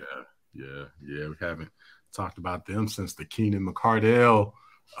 Yeah. We haven't talked about them since the Keenan McCardell,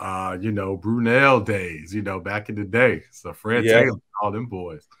 Brunell days, back in the day. So Fred Taylor, all them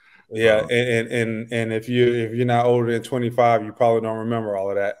boys. Yeah, and if you're not older than 25, you probably don't remember all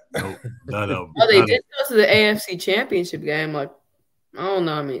of that. Nope, none of them. Oh, they did go to the AFC Championship game, like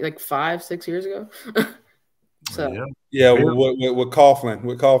 5-6 years ago. So with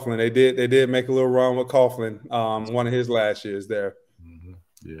Coughlin, they did make a little run with Coughlin, one of his last years there.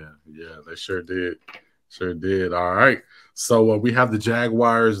 Yeah, they sure did. All right, so we have the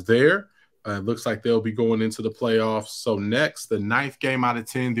Jaguars there. It looks like they'll be going into the playoffs. So next, the 9th game out of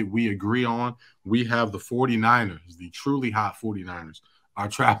 10 that we agree on, we have the 49ers, the truly hot 49ers, are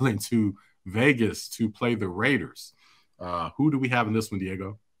traveling to Vegas to play the Raiders. Who do we have in this one,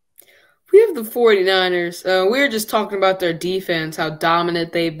 Diego? We have the 49ers. We were just talking about their defense, how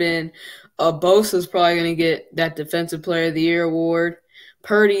dominant they've been. Bosa's probably going to get that Defensive Player of the Year award.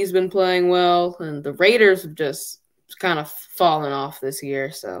 Purdy's been playing well, and the Raiders have just kind of fallen off this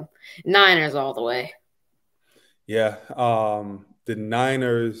year. So Niners all the way. Yeah. The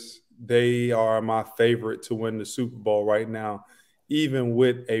Niners, they are my favorite to win the Super Bowl right now, even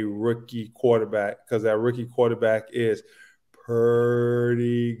with a rookie quarterback, because that rookie quarterback is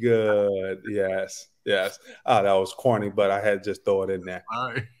pretty good. Yes. Oh, that was corny, but I had to just throw it in there.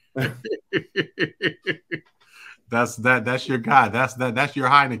 All right. That's your guy. That's your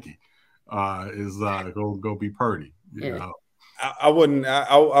Heineke. Is gonna be Purdy. You know. I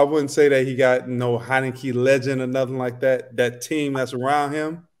wouldn't say that he got no Heineke legend or nothing like that. That team that's around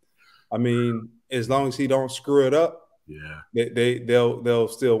him, I mean, as long as he don't screw it up, they'll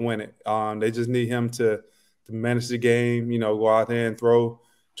still win it. They just need him to manage the game. Go out there and throw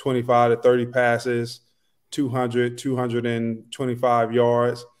 25 to 30 passes, 225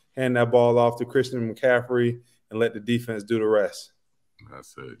 yards, hand that ball off to Christian McCaffrey, and let the defense do the rest.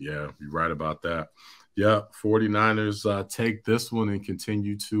 That's it. Yeah, you're right about that. Yeah, 49ers take this one and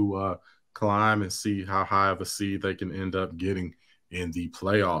continue to climb and see how high of a seed they can end up getting in the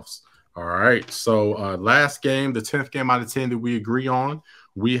playoffs. All right, so last game, the 10th game out of 10 that we agree on,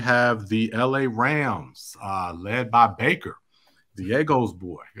 we have the LA Rams led by Baker, Diego's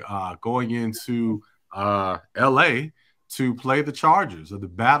boy, going into LA to play the Chargers of the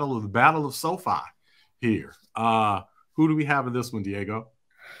battle of SoFi here. Who do we have in this one, Diego?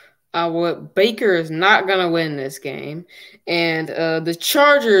 Baker is not going to win this game, and the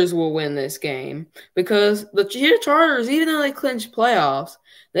Chargers will win this game because the Chargers, even though they clinch playoffs,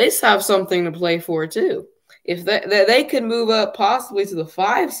 they still have something to play for too. If they could move up possibly to the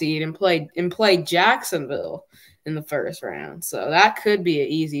 5 seed and play Jacksonville in the first round, so that could be an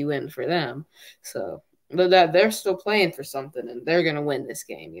easy win for them. So, but that they're still playing for something, and they're going to win this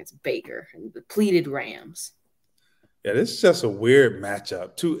game against Baker and the depleted Rams. Yeah, this is just a weird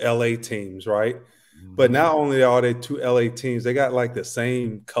matchup. 2 LA teams, right? Mm-hmm. But not only are they 2 LA teams, they got like the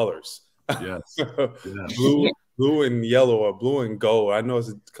same colors. Yes. blue blue and yellow or blue and gold. I know it's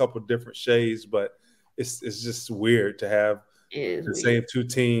a couple different shades, but it's just weird to have the same two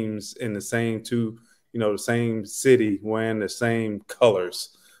teams in the same the same city wearing the same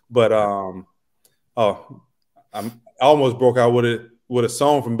colors. But I almost broke out with a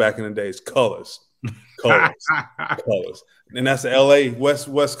song from back in the days, Colors. Colors. And that's the LA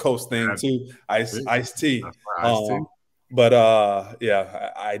West Coast thing too. Ice-T. But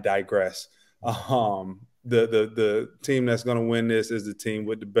I digress. The team that's going to win this is the team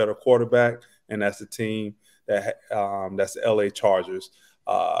with the better quarterback, and that's the team that's the LA Chargers.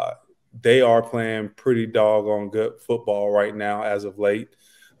 They are playing pretty doggone good football right now as of late.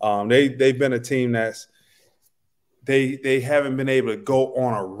 They've been a team they haven't been able to go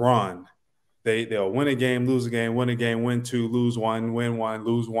on a run. They'll win a game, lose a game, win a game, win two, lose one, win one,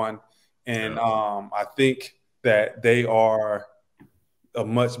 lose one. And I think that they are a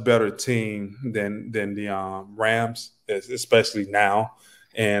much better team than the Rams, especially now.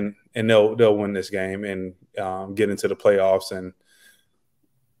 And they'll win this game and get into the playoffs and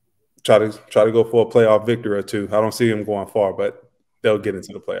try to go for a playoff victory or two. I don't see them going far, but they'll get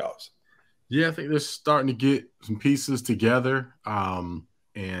into the playoffs. Yeah, I think they're starting to get some pieces together. The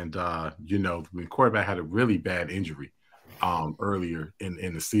quarterback had a really bad injury earlier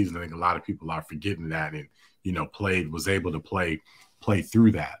in the season. I think a lot of people are forgetting that, and was able to play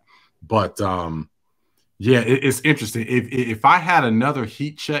through that. But it's interesting. If I had another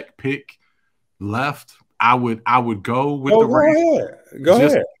heat check pick left, I would go with the Rams. Go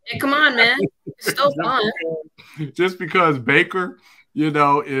ahead. Yeah, come on, man. It's still fun. Just because Baker, is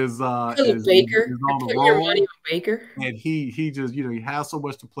on the roll. Money on Baker. And he just, he has so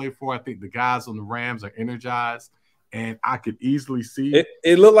much to play for. I think the guys on the Rams are energized, and I could easily see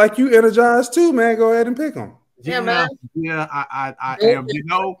it looked like you energized too, man. Go ahead and pick them. Yeah, man. Yeah, I am.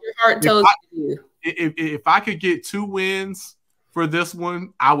 Your heart tells you. If I could get 2 wins for this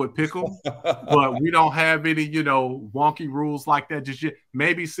one, I would pick them. But we don't have any, wonky rules like that just yet.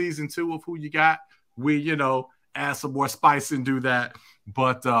 Maybe season 2 of Who You Got, we, add some more spice and do that.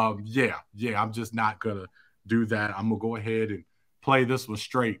 But I'm just not gonna do that. I'm gonna go ahead and play this one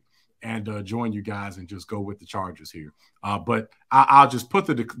straight and join you guys and just go with the Chargers here. But I'll just put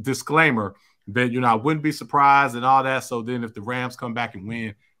the disclaimer that I wouldn't be surprised and all that. So then if the Rams come back and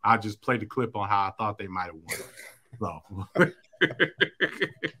win, I'll just play the clip on how I thought they might have won. So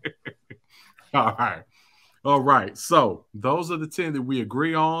all right. So those are the 10 that we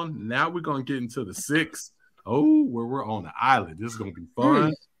agree on. Now we're gonna get into the 6. Where we're on the island. This is gonna be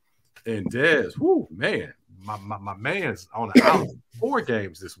fun. And Des, man, my man's on the island 4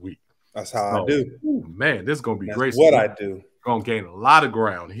 games this week. That's how I do. Man, this is gonna be great. What I do. Gonna gain a lot of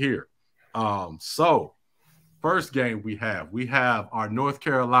ground here. So first game we have our North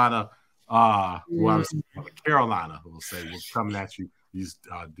Carolina. Carolina, we'll say, we're coming at you. These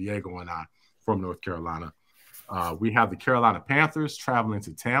Diego and I from North Carolina. We have the Carolina Panthers traveling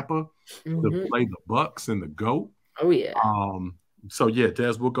to Tampa to play the Bucks and the GOAT. Oh, yeah.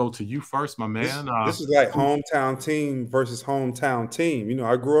 Des, we'll go to you first, my man. This is like hometown team versus hometown team.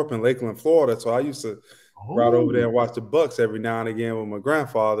 I grew up in Lakeland, Florida, so I used to ride over there and watch the Bucks every now and again with my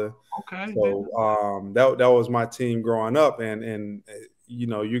grandfather. Okay. So that was my team growing up, and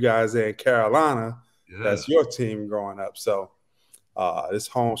you guys there in Carolina, that's your team growing up. So it's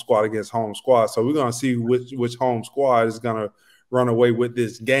home squad against home squad. So we're going to see which home squad is going to run away with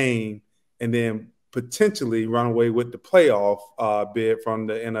this game and then potentially run away with the playoff bid from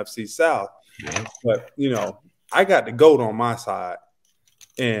the NFC South. Yeah. But, I got the GOAT on my side,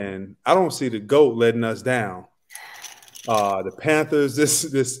 and I don't see the GOAT letting us down. The Panthers,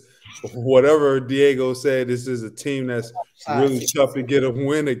 this whatever Diego said, this is a team that's really tough to get a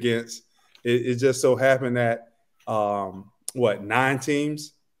win against. It just so happened that 9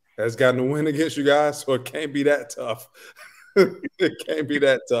 teams has gotten a win against you guys, so it can't be that tough. It can't be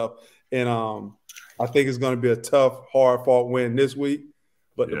that tough. And I think it's going to be a tough, hard-fought win this week.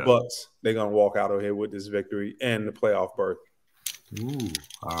 But the Bucks, they're going to walk out of here with this victory and the playoff berth. Ooh,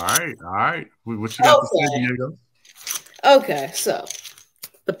 all right. What you got to say, Diego? Okay, so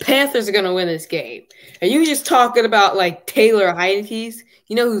the Panthers are going to win this game. Are you just talking about like Taylor Heineke's?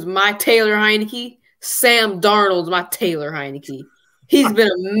 You know who's my Taylor Heineke? Sam Darnold's my Taylor Heineke. He's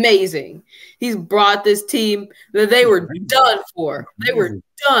been amazing. He's brought this team that they were done for. They were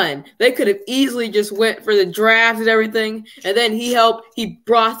done. They could have easily just went for the draft and everything, and then he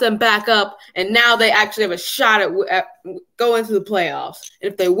brought them back up, and now they actually have a shot at going to the playoffs. And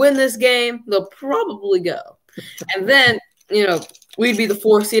if they win this game, they'll probably go. And then, we'd be the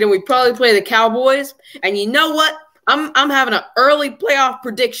 4th seed, and we'd probably play the Cowboys. And you know what? I'm having an early playoff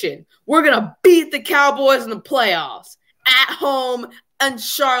prediction. We're gonna beat the Cowboys in the playoffs at home in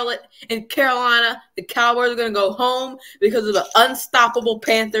Charlotte and Carolina. The Cowboys are gonna go home because of the unstoppable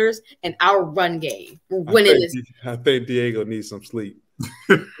Panthers and our run game. We're winning this. I think Diego needs some sleep.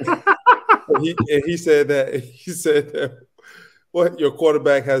 he said that what your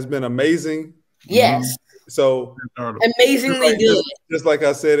quarterback has been amazing. Yes. So amazingly good. Just like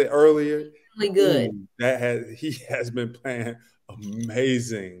I said it earlier. Really good. He has been playing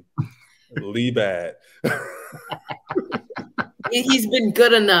amazingly bad. He's been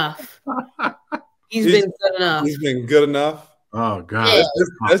good enough. He's been good enough. He's been good enough. Oh God. Yeah.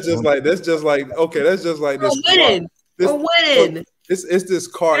 That's just like this. We're winning. We're winning. It's this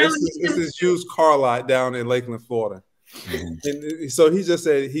car. It's this used car lot down in Lakeland, Florida. And so he just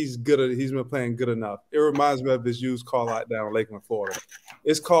said he's good. He's been playing good enough. It reminds me of this used car lot down in Lakeland, Florida.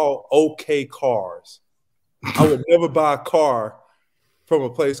 It's called OK Cars. I would never buy a car from a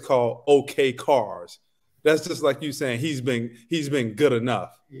place called OK Cars. That's just like you saying he's been good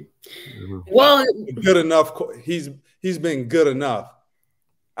enough. Well, good enough. He's been good enough.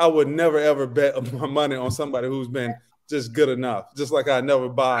 I would never ever bet my money on somebody who's been just good enough. Just like I never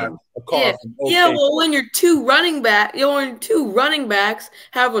buy a car. From OK. Yeah. Well, when your two running backs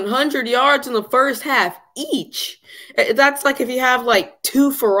have 100 yards in the first half each, that's like if you have like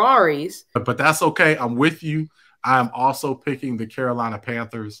two Ferraris. But that's okay. I'm with you. I'm also picking the Carolina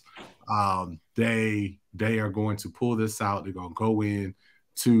Panthers. They are going to pull this out. They're going to go in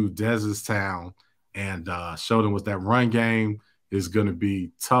to Dez's town and show them what that run game is going to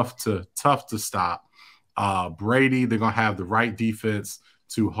be tough to stop. Brady, they're going to have the right defense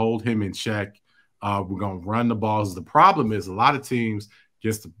to hold him in check. We're going to run the balls. The problem is a lot of teams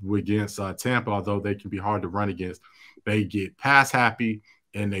against Tampa, although they can be hard to run against, they get pass happy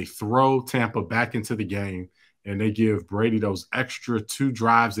and they throw Tampa back into the game, and they give Brady those extra 2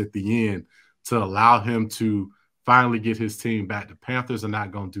 drives at the end to allow him to finally get his team back. The Panthers are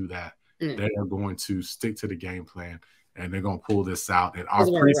not going to do that. They are going to stick to the game plan, and they're going to pull this out. And our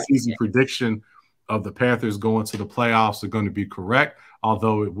preseason prediction of the Panthers going to the playoffs are going to be correct,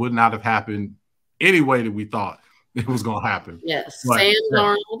 although it would not have happened any way that we thought it was going to happen. Yes, but, Sam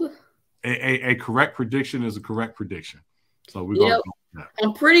Darnold. A correct prediction is a correct prediction. So we're going to go with that.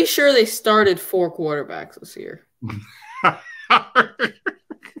 I'm pretty sure they started 4 quarterbacks this year.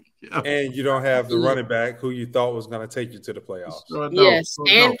 And you don't have the running back who you thought was going to take you to the playoffs.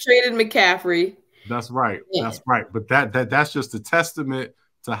 And traded McCaffrey. That's right. Yeah. That's right. But that's just a testament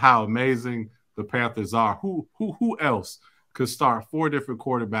to how amazing the Panthers are. Who else could start 4 different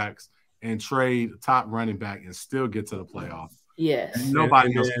quarterbacks and trade top running back and still get to the playoffs? Yes.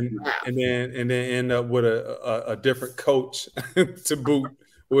 Nobody else. And then end up with a different coach to boot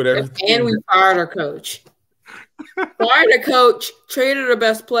with everything. And we fired our coach. Fired a coach, traded our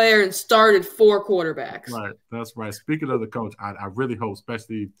best player, and started 4 quarterbacks. Right. That's right. Speaking of the coach, I really hope,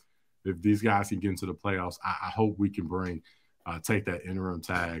 especially if these guys can get into the playoffs, I hope we can take that interim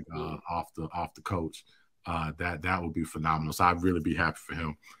tag off the coach. That would be phenomenal. So I'd really be happy for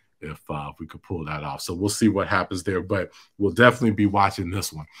him if we could pull that off. So we'll see what happens there, but we'll definitely be watching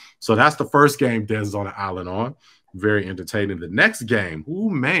this one. So that's the first game Des is on the island on. Very entertaining. The next game,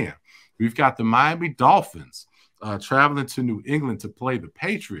 man, we've got the Miami Dolphins traveling to New England to play the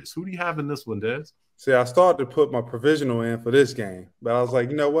Patriots. Who do you have in this one, Des? See, I started to put my provisional in for this game, but I was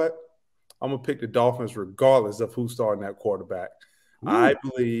like, you know what? I'm going to pick the Dolphins regardless of who's starting that quarterback. Ooh. I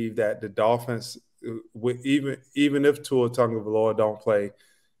believe that the Dolphins, even if Tua Tagovailoa don't play,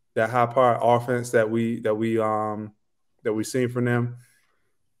 that high-powered offense that we seen from them,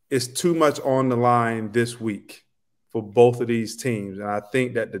 is too much on the line this week for both of these teams. And I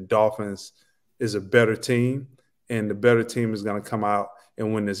think that the Dolphins is a better team, and the better team is going to come out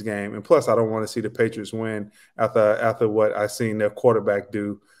and win this game. And plus, I don't want to see the Patriots win after what I seen their quarterback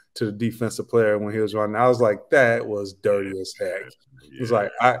do to the defensive player when he was running. I was like, that was dirty as heck. Yeah. It was like,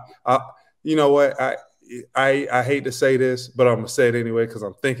 I you know what? I hate to say this, but I'm going to say it anyway because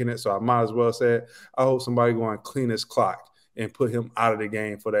I'm thinking it, so I might as well say it. I hope somebody go and clean his clock and put him out of the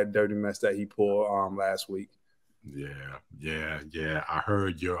game for that dirty mess that he pulled last week. Yeah. I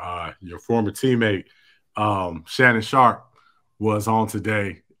heard your former teammate, Shannon Sharp, was on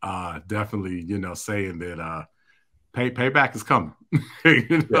today, definitely, saying that payback is coming.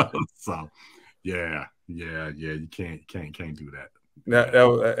 So yeah, you can't do that.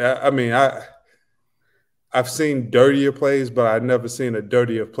 I've seen dirtier plays, but I've never seen a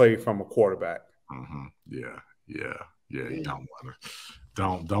dirtier play from a quarterback. Mm-hmm. Yeah. You don't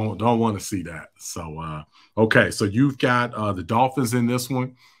want to see that. So okay, so you've got the Dolphins in this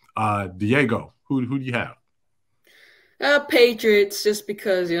one. Diego, who do you have? Patriots, just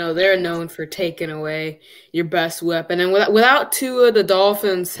because they're known for taking away your best weapon, and without Tua, the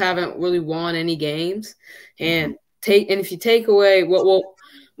Dolphins haven't really won any games. And if you take away well,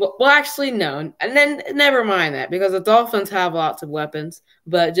 actually no, and then never mind that, because the Dolphins have lots of weapons,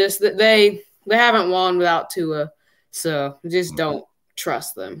 but just that they haven't won without Tua, so just don't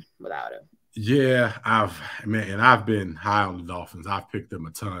trust them without him. Yeah, I've been high on the Dolphins. I've picked them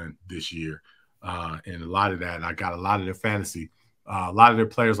a ton this year. And a lot of that, and I got a lot of their a lot of their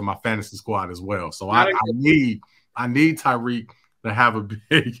players on my fantasy squad as well. So I need Tyreek to have a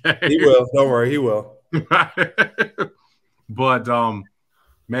big game. He will. Don't worry, he will. But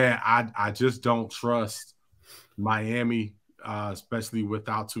man, I just don't trust Miami, especially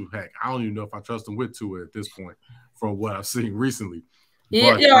without Tua. Heck, I don't even know if I trust them with Tua at this point, from what I've seen recently.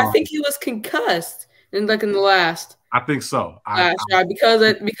 Yeah, but, I think he was concussed in the last. I think so. Because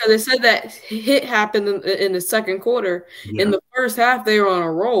they said that hit happened in the second quarter. Yeah. In the first half, they were on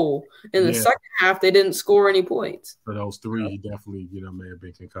a roll. In the second half, they didn't score any points. For those three, he definitely may have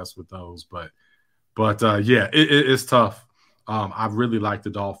been concussed with those. But yeah, it's tough. I really like the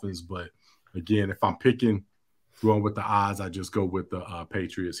Dolphins, but again, if I'm going with the odds, I just go with the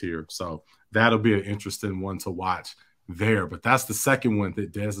Patriots here. So that'll be an interesting one to watch there. But that's the second one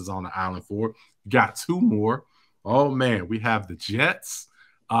that Des is on the island for. You got two more. Oh, man, we have the Jets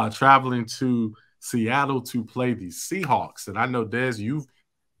traveling to Seattle to play the Seahawks. And I know, Des, you've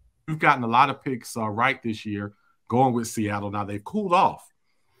gotten a lot of picks right this year going with Seattle. Now, they've cooled off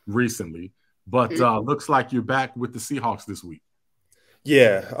recently, but looks like you're back with the Seahawks this week.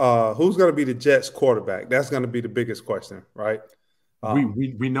 Yeah. Who's going to be the Jets quarterback? That's going to be the biggest question, right?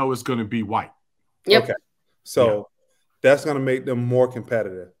 We know it's going to be White. Yep. Okay. So that's going to make them more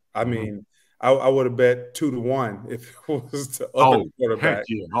competitive. I mean, I would have bet 2-1 if it was the other quarterback. Heck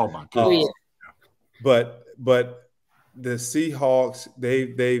yeah. Oh my goodness. But the Seahawks,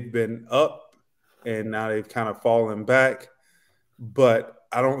 they've been up and now they've kind of fallen back. But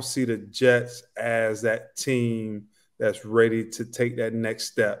I don't see the Jets as that team that's ready to take that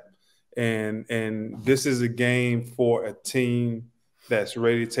next step. And this is a game for a team that's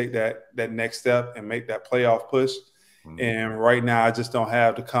ready to take that next step and make that playoff push. And right now, I just don't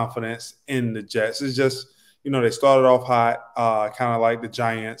have the confidence in the Jets. It's just, they started off hot, kind of like the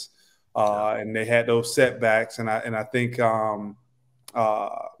Giants, and they had those setbacks. And I think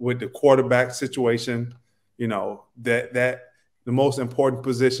with the quarterback situation, that the most important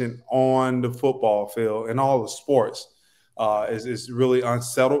position on the football field in all the sports is really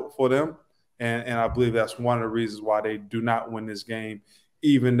unsettled for them. And I believe that's one of the reasons why they do not win this game,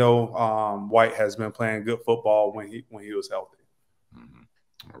 even though White has been playing good football when he was healthy.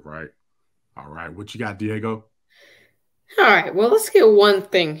 All right. What you got, Diego? All right. Well, let's get one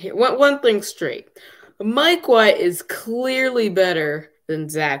thing straight. Mike White is clearly better than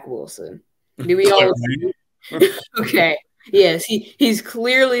Zach Wilson. Do we all agree? Okay. Yes, he's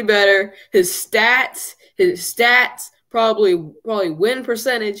clearly better. His stats, probably win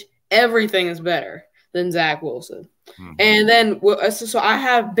percentage, everything is better than Zach Wilson. And then, so I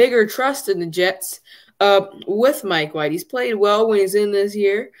have bigger trust in the Jets with Mike White. He's played well when he's in this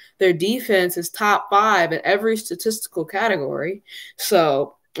year. Their defense is top 5 in every statistical category.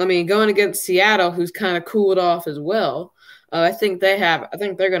 So, going against Seattle, who's kind of cooled off as well, I think they're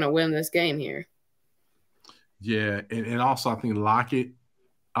going to win this game here. Yeah, and also I think Lockett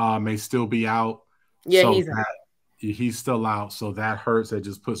may still be out. Yeah, so he's out. He's still out, so that hurts. That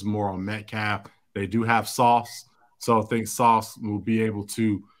just puts more on Metcalf. They do have Sauce. So I think Sauce will be able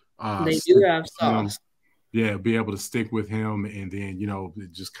to they do have Sauce. Yeah, be able to stick with him, and then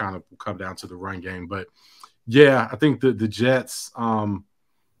it just kind of come down to the run game. But yeah, I think the Jets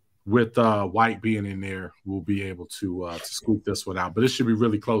with White being in there will be able to scoop this one out. But it should be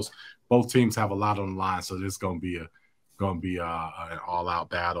really close. Both teams have a lot on the line, so this is going to be an all-out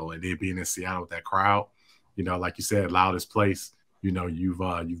battle. And then being in Seattle with that crowd, like you said, loudest place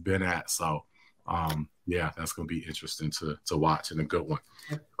you've been at. So yeah, that's going to be interesting to watch and a good one.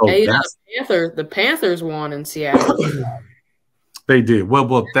 The Panthers won in Seattle. They did.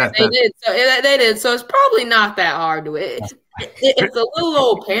 Well, they did. So it's probably not that hard to it. If the little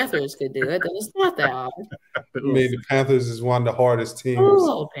old Panthers could do it, then it's not that hard. The Panthers is one of the hardest teams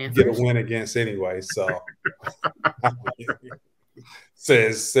to get a win against anyway. So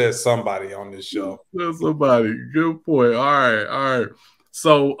says somebody on this show. Says somebody. Good point. All right.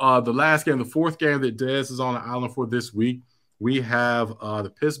 So the last game, the fourth game that Des is on the island for this week, we have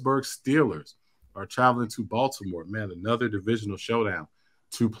the Pittsburgh Steelers are traveling to Baltimore. Man, another divisional showdown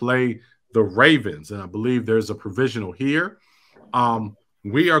to play the Ravens. And I believe there's a provisional here.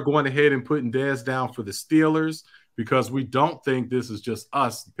 We are going ahead and putting Des down for the Steelers. because we don't think this is just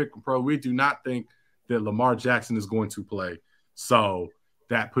us, Pick and Pro. We do not think that Lamar Jackson is going to play. So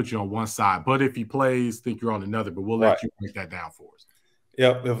that puts you on one side. But if he plays, think you're on another. But we'll let you break that down for us.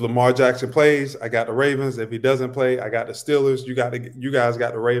 Yep. If Lamar Jackson plays, I got the Ravens. If he doesn't play, I got the Steelers. You guys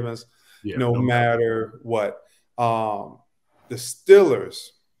got the Ravens. Yeah, no matter what. The Steelers.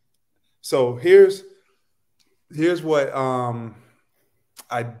 So here's what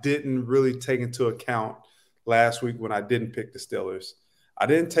I didn't really take into account last week when I didn't pick the Steelers. I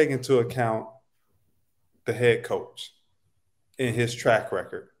didn't take into account the head coach and his track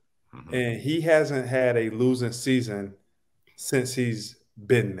record. Mm-hmm. And he hasn't had a losing season since he's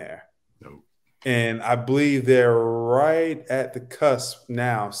been there. Nope. And I believe they're right at the cusp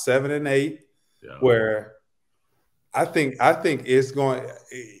now, 7-8, where I think it's going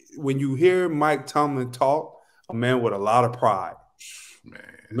 – when you hear Mike Tomlin talk, a man with a lot of pride.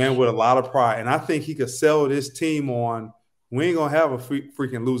 Man with a lot of pride. And I think he could sell this team on, we ain't going to have a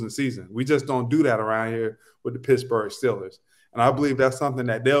freaking losing season. We just don't do that around here with the Pittsburgh Steelers. And I believe that's something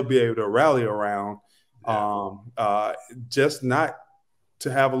that they'll be able to rally around, just not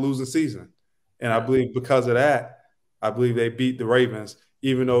to have a losing season. And I believe because of that, I believe they beat the Ravens,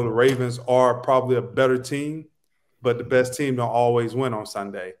 even though the Ravens are probably a better team, but the best team don't always win on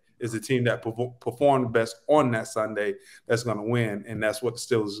Sunday. Is the team that performed the best on that Sunday that's going to win, and that's what the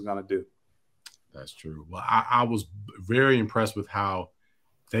Steelers is going to do. That's true. Well, I was very impressed with how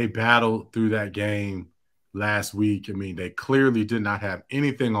they battled through that game last week. I mean, they clearly did not have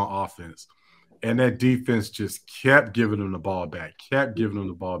anything on offense, and that defense just kept giving them the ball back,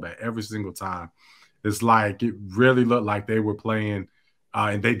 every single time. It's like it really looked like they were playing,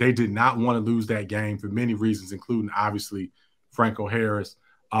 and they did not want to lose that game for many reasons, including obviously Franco Harris.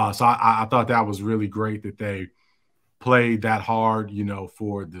 So I thought that was really great that they played that hard,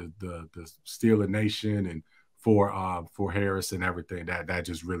 for the Steeler Nation and for Harris and everything. That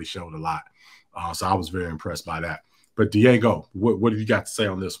just really showed a lot. So I was very impressed by that. But Diego, what have you got to say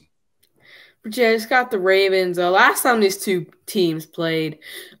on this one? Yeah, I just got the Ravens. Last time these two teams played,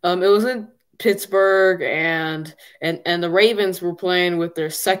 it was in Pittsburgh, and the Ravens were playing with their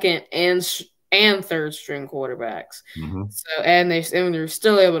second and third string quarterbacks. Mm-hmm. So and they're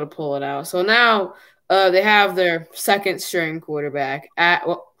still able to pull it out. So now they have their second string quarterback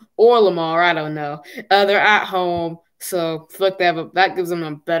or Lamar, I don't know. They're at home, so I feel like that gives them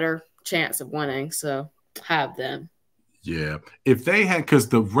a better chance of winning. So have them. Yeah, if they had, because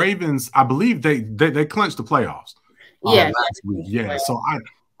the Ravens, I believe they clinched the playoffs. Last week. Yeah. So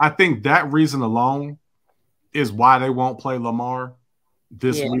I think that reason alone is why they won't play Lamar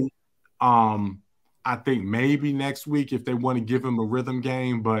this week. I think maybe next week if they want to give him a rhythm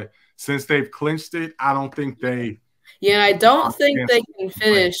game, but since they've clinched it, I don't think they. Yeah, I don't think they can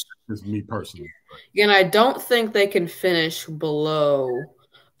finish. Just me personally. Again, I don't think they can finish below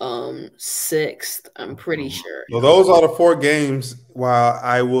 6th. I'm pretty sure. Well, those are the 4 games while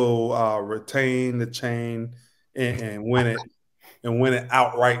I will retain the chain and win it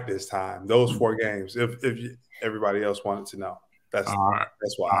outright this time. Those 4 games. If everybody else wanted to know, that's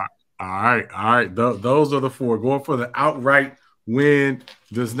why. All right. Those are the 4. Going for the outright win.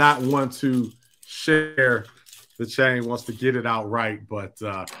 Does not want to share the chain. Wants to get it outright, but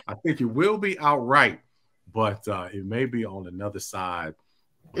I think it will be outright. But it may be on another side.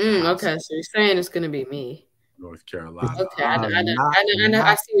 Okay, so you're saying it's going to be me, North Carolina. Okay,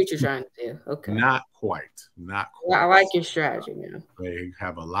 I see what you're trying to do. Okay, not quite. Well, I like your strategy, man. They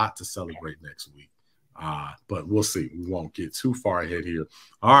have a lot to celebrate next week. But we'll see. We won't get too far ahead here.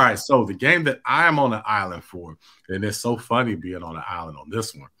 All right, so the game that I am on the island for, and it's so funny being on the island on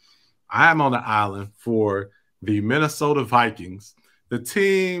this one. I am on the island for the Minnesota Vikings, the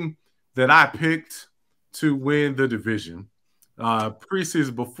team that I picked to win the division.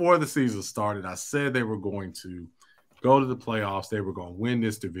 Preseason, before the season started, I said they were going to go to the playoffs. They were going to win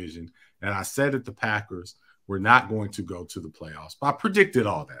this division. And I said that the Packers were not going to go to the playoffs. But I predicted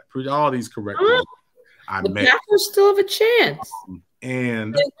all that. All these correct ones. The Packers still have a chance.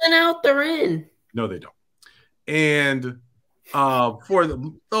 And they went out, they're in. No, they don't. And for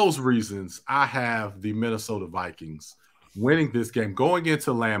those reasons, I have the Minnesota Vikings winning this game, going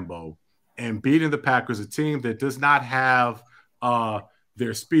into Lambeau and beating the Packers, a team that does not have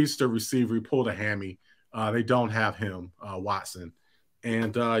their speedster receiver. He pulled a hammy. They don't have him, Watson.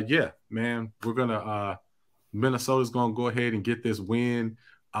 And, yeah, man, we're going to Minnesota's going to go ahead and get this win.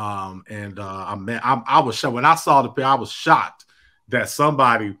 I was shocked. When I saw the pick, I was shocked that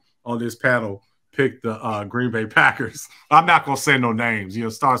somebody on this panel picked the Green Bay Packers. I'm not going to say no names. It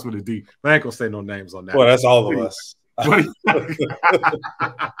starts with a D. But I ain't going to say no names on that. Well, that's all of us.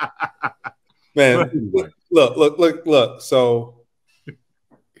 Man, Look. So,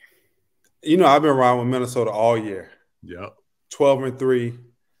 I've been riding with Minnesota all year. Yep. 12-3.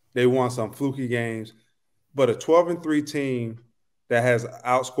 They won some fluky games, but a 12-3 team that has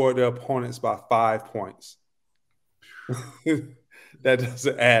outscored their opponents by 5 points. That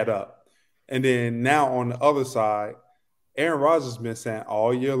doesn't add up. And then now on the other side, Aaron Rodgers has been saying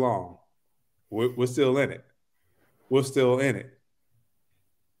all year long, we're still in it. We're still in it.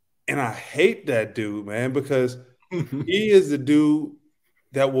 And I hate that dude, man, because he is the dude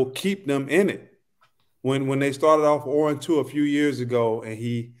that will keep them in it. When they started off 0-2 a few years ago, and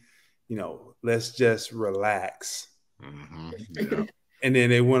he, let's just relax. Mm-hmm. Yeah. And then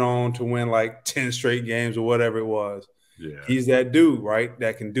they went on to win like 10 straight games or whatever it was. Yeah. He's that dude, right,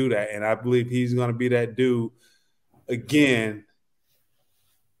 that can do that. And I believe he's going to be that dude again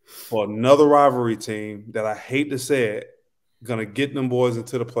for another rivalry team that I hate to say it, going to get them boys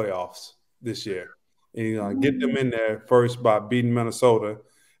into the playoffs this year. And he's going to get them in there first by beating Minnesota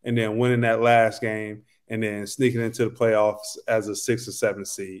and then winning that last game and then sneaking into the playoffs as a 6 or 7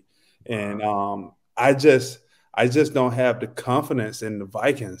 seed. And I just don't have the confidence in the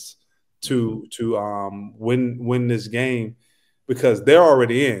Vikings to win this game because they're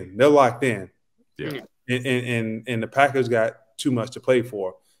already in. They're locked in. Yeah. And the Packers got too much to play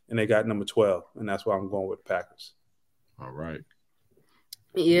for, and they got number 12, and that's why I'm going with the Packers. All right.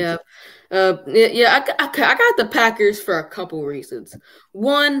 Yeah. I got the Packers for a couple reasons.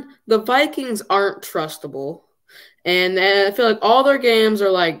 One, the Vikings aren't trustable. And I feel like all their games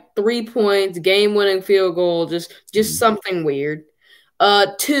are like 3 points, game-winning field goal, just something weird.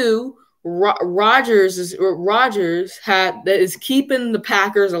 Two, Rodgers is keeping the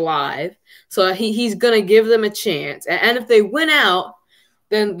Packers alive, so he's gonna give them a chance. And if they win out,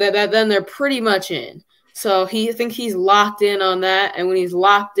 then they're pretty much in. So I think he's locked in on that. And when he's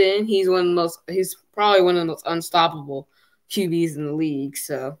locked in, he's probably one of the most unstoppable QBs in the league.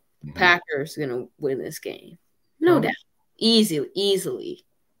 So Packers gonna win this game. No doubt. Easily.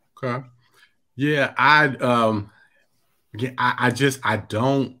 Okay. Yeah, I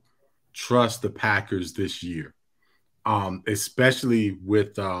don't trust the Packers this year. Especially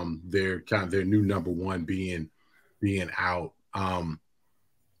with their new number one being out.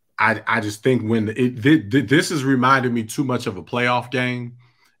 I just think this has reminded me too much of a playoff game,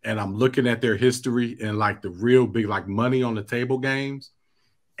 and I'm looking at their history and like the real big like money on the table games,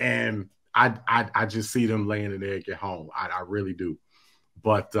 and I just see them laying an egg at home. I really do.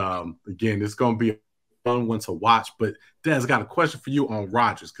 But again, it's going to be a fun one to watch. But Des, got a question for you on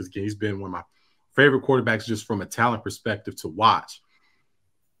Rodgers because again, he's been one of my favorite quarterbacks just from a talent perspective to watch.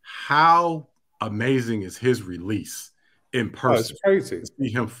 How amazing is his release in person? It's crazy to see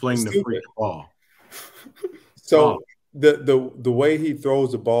him fling the free ball. So the way he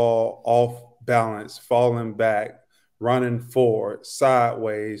throws the ball off balance, falling back, running forward,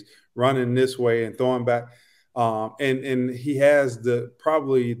 sideways, running this way and throwing back. And he has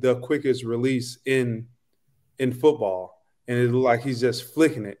probably the quickest release in football. And it looks like he's just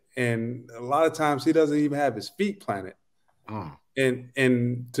flicking it. And a lot of times he doesn't even have his feet planted.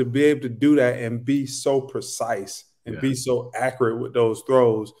 And to be able to do that and be so precise and be so accurate with those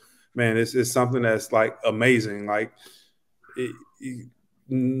throws, man, it's something that's like amazing. Like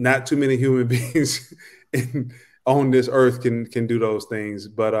not too many human beings on this earth can do those things,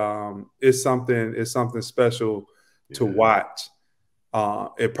 but it's something special to watch.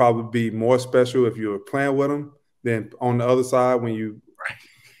 It'd probably be more special if you were playing with them than on the other side when you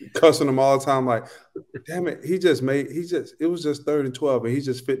cussing them all the time. Like, damn it, it was just 3rd and 12, and he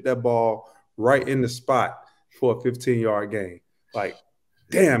just fit that ball right in the spot for a 15-yard gain. Like,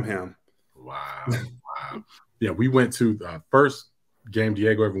 damn him. Wow. Yeah, we went to the first game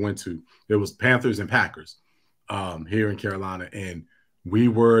Diego ever went to. It was Panthers and Packers here in Carolina, and we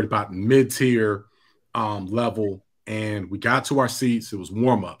were at about mid-tier level, and we got to our seats. It was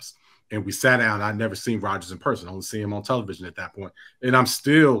warm-ups, and we sat down. I'd never seen Rodgers in person. I only seen him on television at that point, and I'm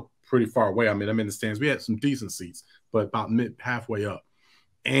still pretty far away. I mean, I'm in the stands. We had some decent seats, but about halfway up,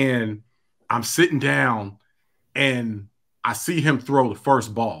 and I'm sitting down, and I see him throw the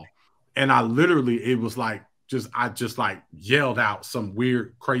first ball, and it was like I just like yelled out some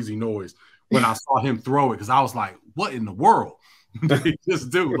weird, crazy noise when I saw him throw it, because I was like, what in the world did he just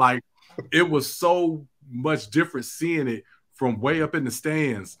do? Like, it was so much different seeing it from way up in the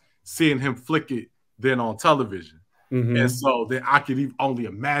stands, seeing him flick it than on television. And so then I could only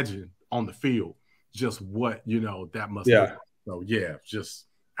imagine on the field just what, that must be. So, yeah, just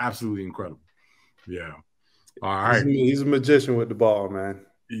absolutely incredible. Yeah. All right. He's a magician with the ball, man.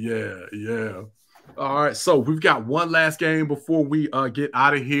 Yeah. All right, so we've got one last game before we get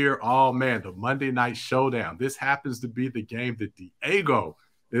out of here. Oh, man, the Monday Night Showdown. This happens to be the game that Diego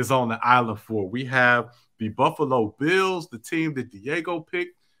is on the island for. We have the Buffalo Bills, the team that Diego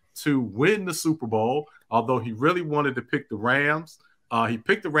picked to win the Super Bowl, although he really wanted to pick the Rams. He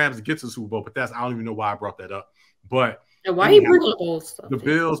picked the Rams to get to the Super Bowl, but I don't even know why I brought that up. But and why are you bringing up old stuff? The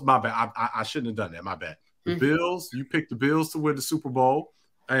Bills, my bad. I shouldn't have done that. My bad. The Bills, you picked the Bills to win the Super Bowl.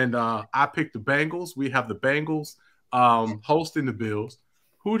 And I picked the Bengals. We have the Bengals hosting the Bills.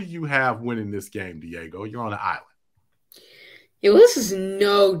 Who do you have winning this game, Diego? You're on the island. Yeah, well, this is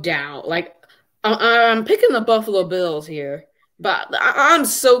no doubt. Like, I'm picking the Buffalo Bills here, but I'm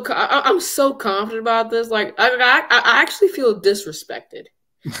so confident about this. Like, I actually feel disrespected.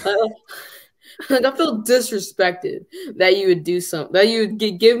 Like, I feel disrespected that you would do something, that you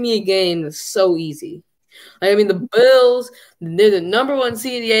would give me a game that's so easy. I mean, the Bills, they're the number 1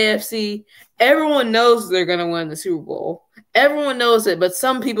 seed in the AFC. Everyone knows they're going to win the Super Bowl. Everyone knows it, but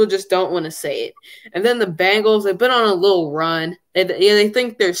some people just don't want to say it. And then the Bengals, they've been on a little run. They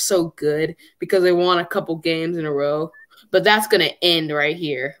think they're so good because they won a couple games in a row. But that's going to end right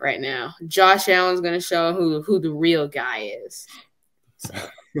here, right now. Josh Allen's going to show who the real guy is. So,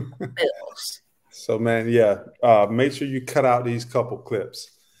 Bills. So, man, make sure you cut out these couple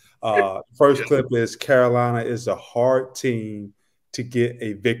clips. First clip is Carolina is a hard team to get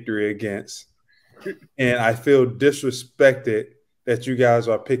a victory against. And I feel disrespected that you guys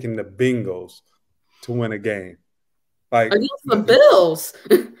are picking the Bengals to win a game. Like against the Bills.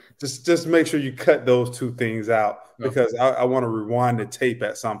 just make sure you cut those two things out because I want to rewind the tape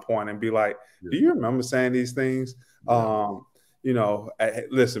at some point and be like, do you remember saying these things?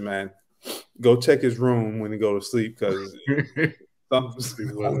 Listen, man, go check his room when he go to sleep because I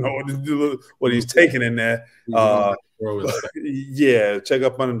don't know what he's taking in there. Check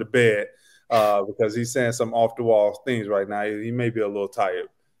up under the bed because he's saying some off the wall things right now. He may be a little tired.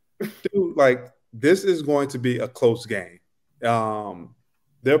 Dude, like this is going to be a close game.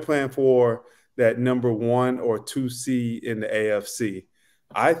 They're playing for that number 1 or 2 seed in the AFC.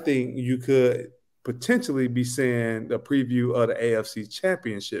 I think you could potentially be seeing the preview of the AFC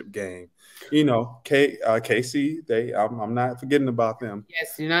Championship game. You know, KC, I'm not forgetting about them.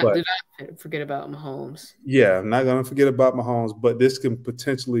 Yes, do not forget about Mahomes. Yeah, I'm not going to forget about Mahomes, but this can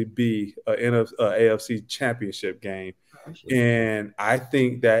potentially be an AFC Championship game. And I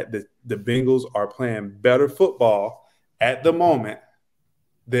think that the Bengals are playing better football at the moment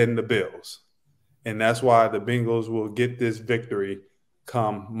than the Bills. And that's why the Bengals will get this victory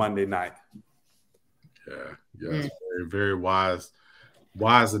come Monday night. Very, very wise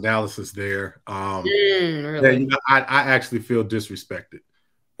analysis there. Really? I actually feel disrespected.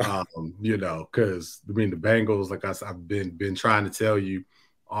 Because the Bengals, like I've been trying to tell you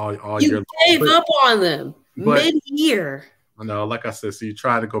all year. You gave up on them mid-year. I know, like I said, so you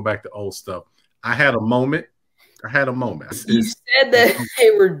try to go back to old stuff. I had a moment. You said that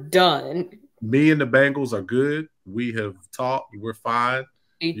they were done. Me and the Bengals are good. We have talked. We're fine.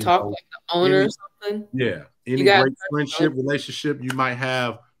 You talk like the owner or something? Yeah. Any great friendship, relationship you might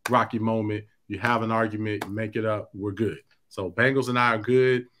have, rocky moment, you have an argument, you make it up, we're good. So Bengals and I are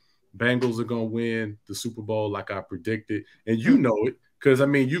good. Bengals are going to win the Super Bowl like I predicted. And you know it because, I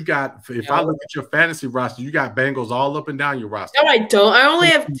look at your fantasy roster, you got Bengals all up and down your roster. No, I don't. I only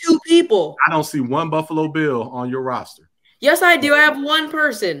have 2 people. I don't see one Buffalo Bill on your roster. Yes, I do. I have one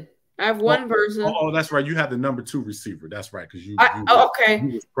person. person. Oh, that's right. You have the number 2 receiver. That's right. Because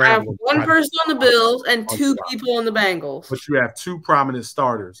okay. I have one person on the Bills and 2 people on the Bengals. But you have 2 prominent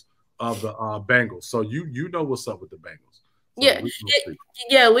starters of the Bengals. So you know what's up with the Bengals. So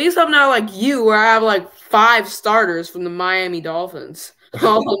at least I'm not like you where I have like 5 starters from the Miami Dolphins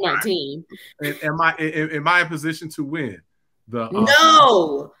all on my team. Am I in position to win?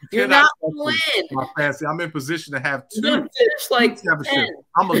 No, you're not going to win. My fantasy. I'm in position to have 2. You're gonna finish like 10.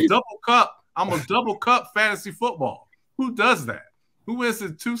 I'm a double cup fantasy football. Who does that? Who wins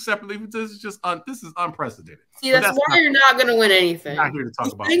it 2 separately? This is unprecedented. See, that's why you're not going to win anything. Not here to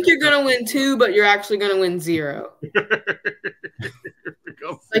talk about. You think you're going to win 2, but you're actually going to win 0.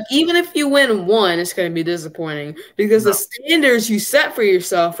 Like even if you win 1, it's going to be disappointing because the standards you set for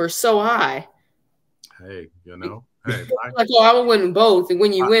yourself are so high. Hey, like, I will win both, and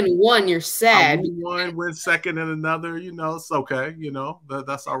when you win 1, you're sad. Win second, and another. It's okay.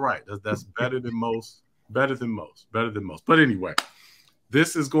 That's all right. That's better than most. Better than most. But anyway,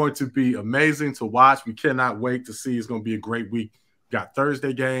 this is going to be amazing to watch. We cannot wait to see. It's going to be a great week. We've got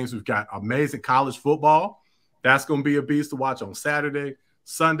Thursday games. We've got amazing college football. That's going to be a beast to watch on Saturday.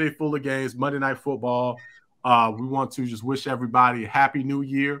 Sunday full of games. Monday Night Football. We want to just wish everybody a happy New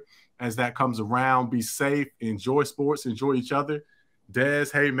Year. as that comes around. Be safe. Enjoy sports. Enjoy each other. Des,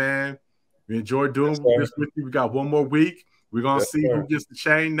 hey, man. We enjoyed doing this with you. We got one more week. We're going to see who gets the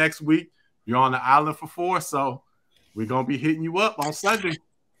chain next week. You're on the island for 4, so we're going to be hitting you up on Sunday.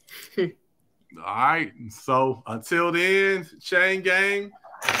 All right. So until then, chain gang.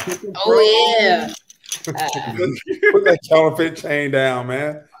 Oh, yeah. Put that counterfeit chain down,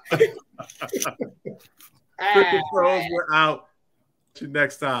 man. Pros, we're out. See you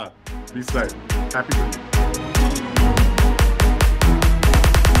next time. Be safe. Happy New Year.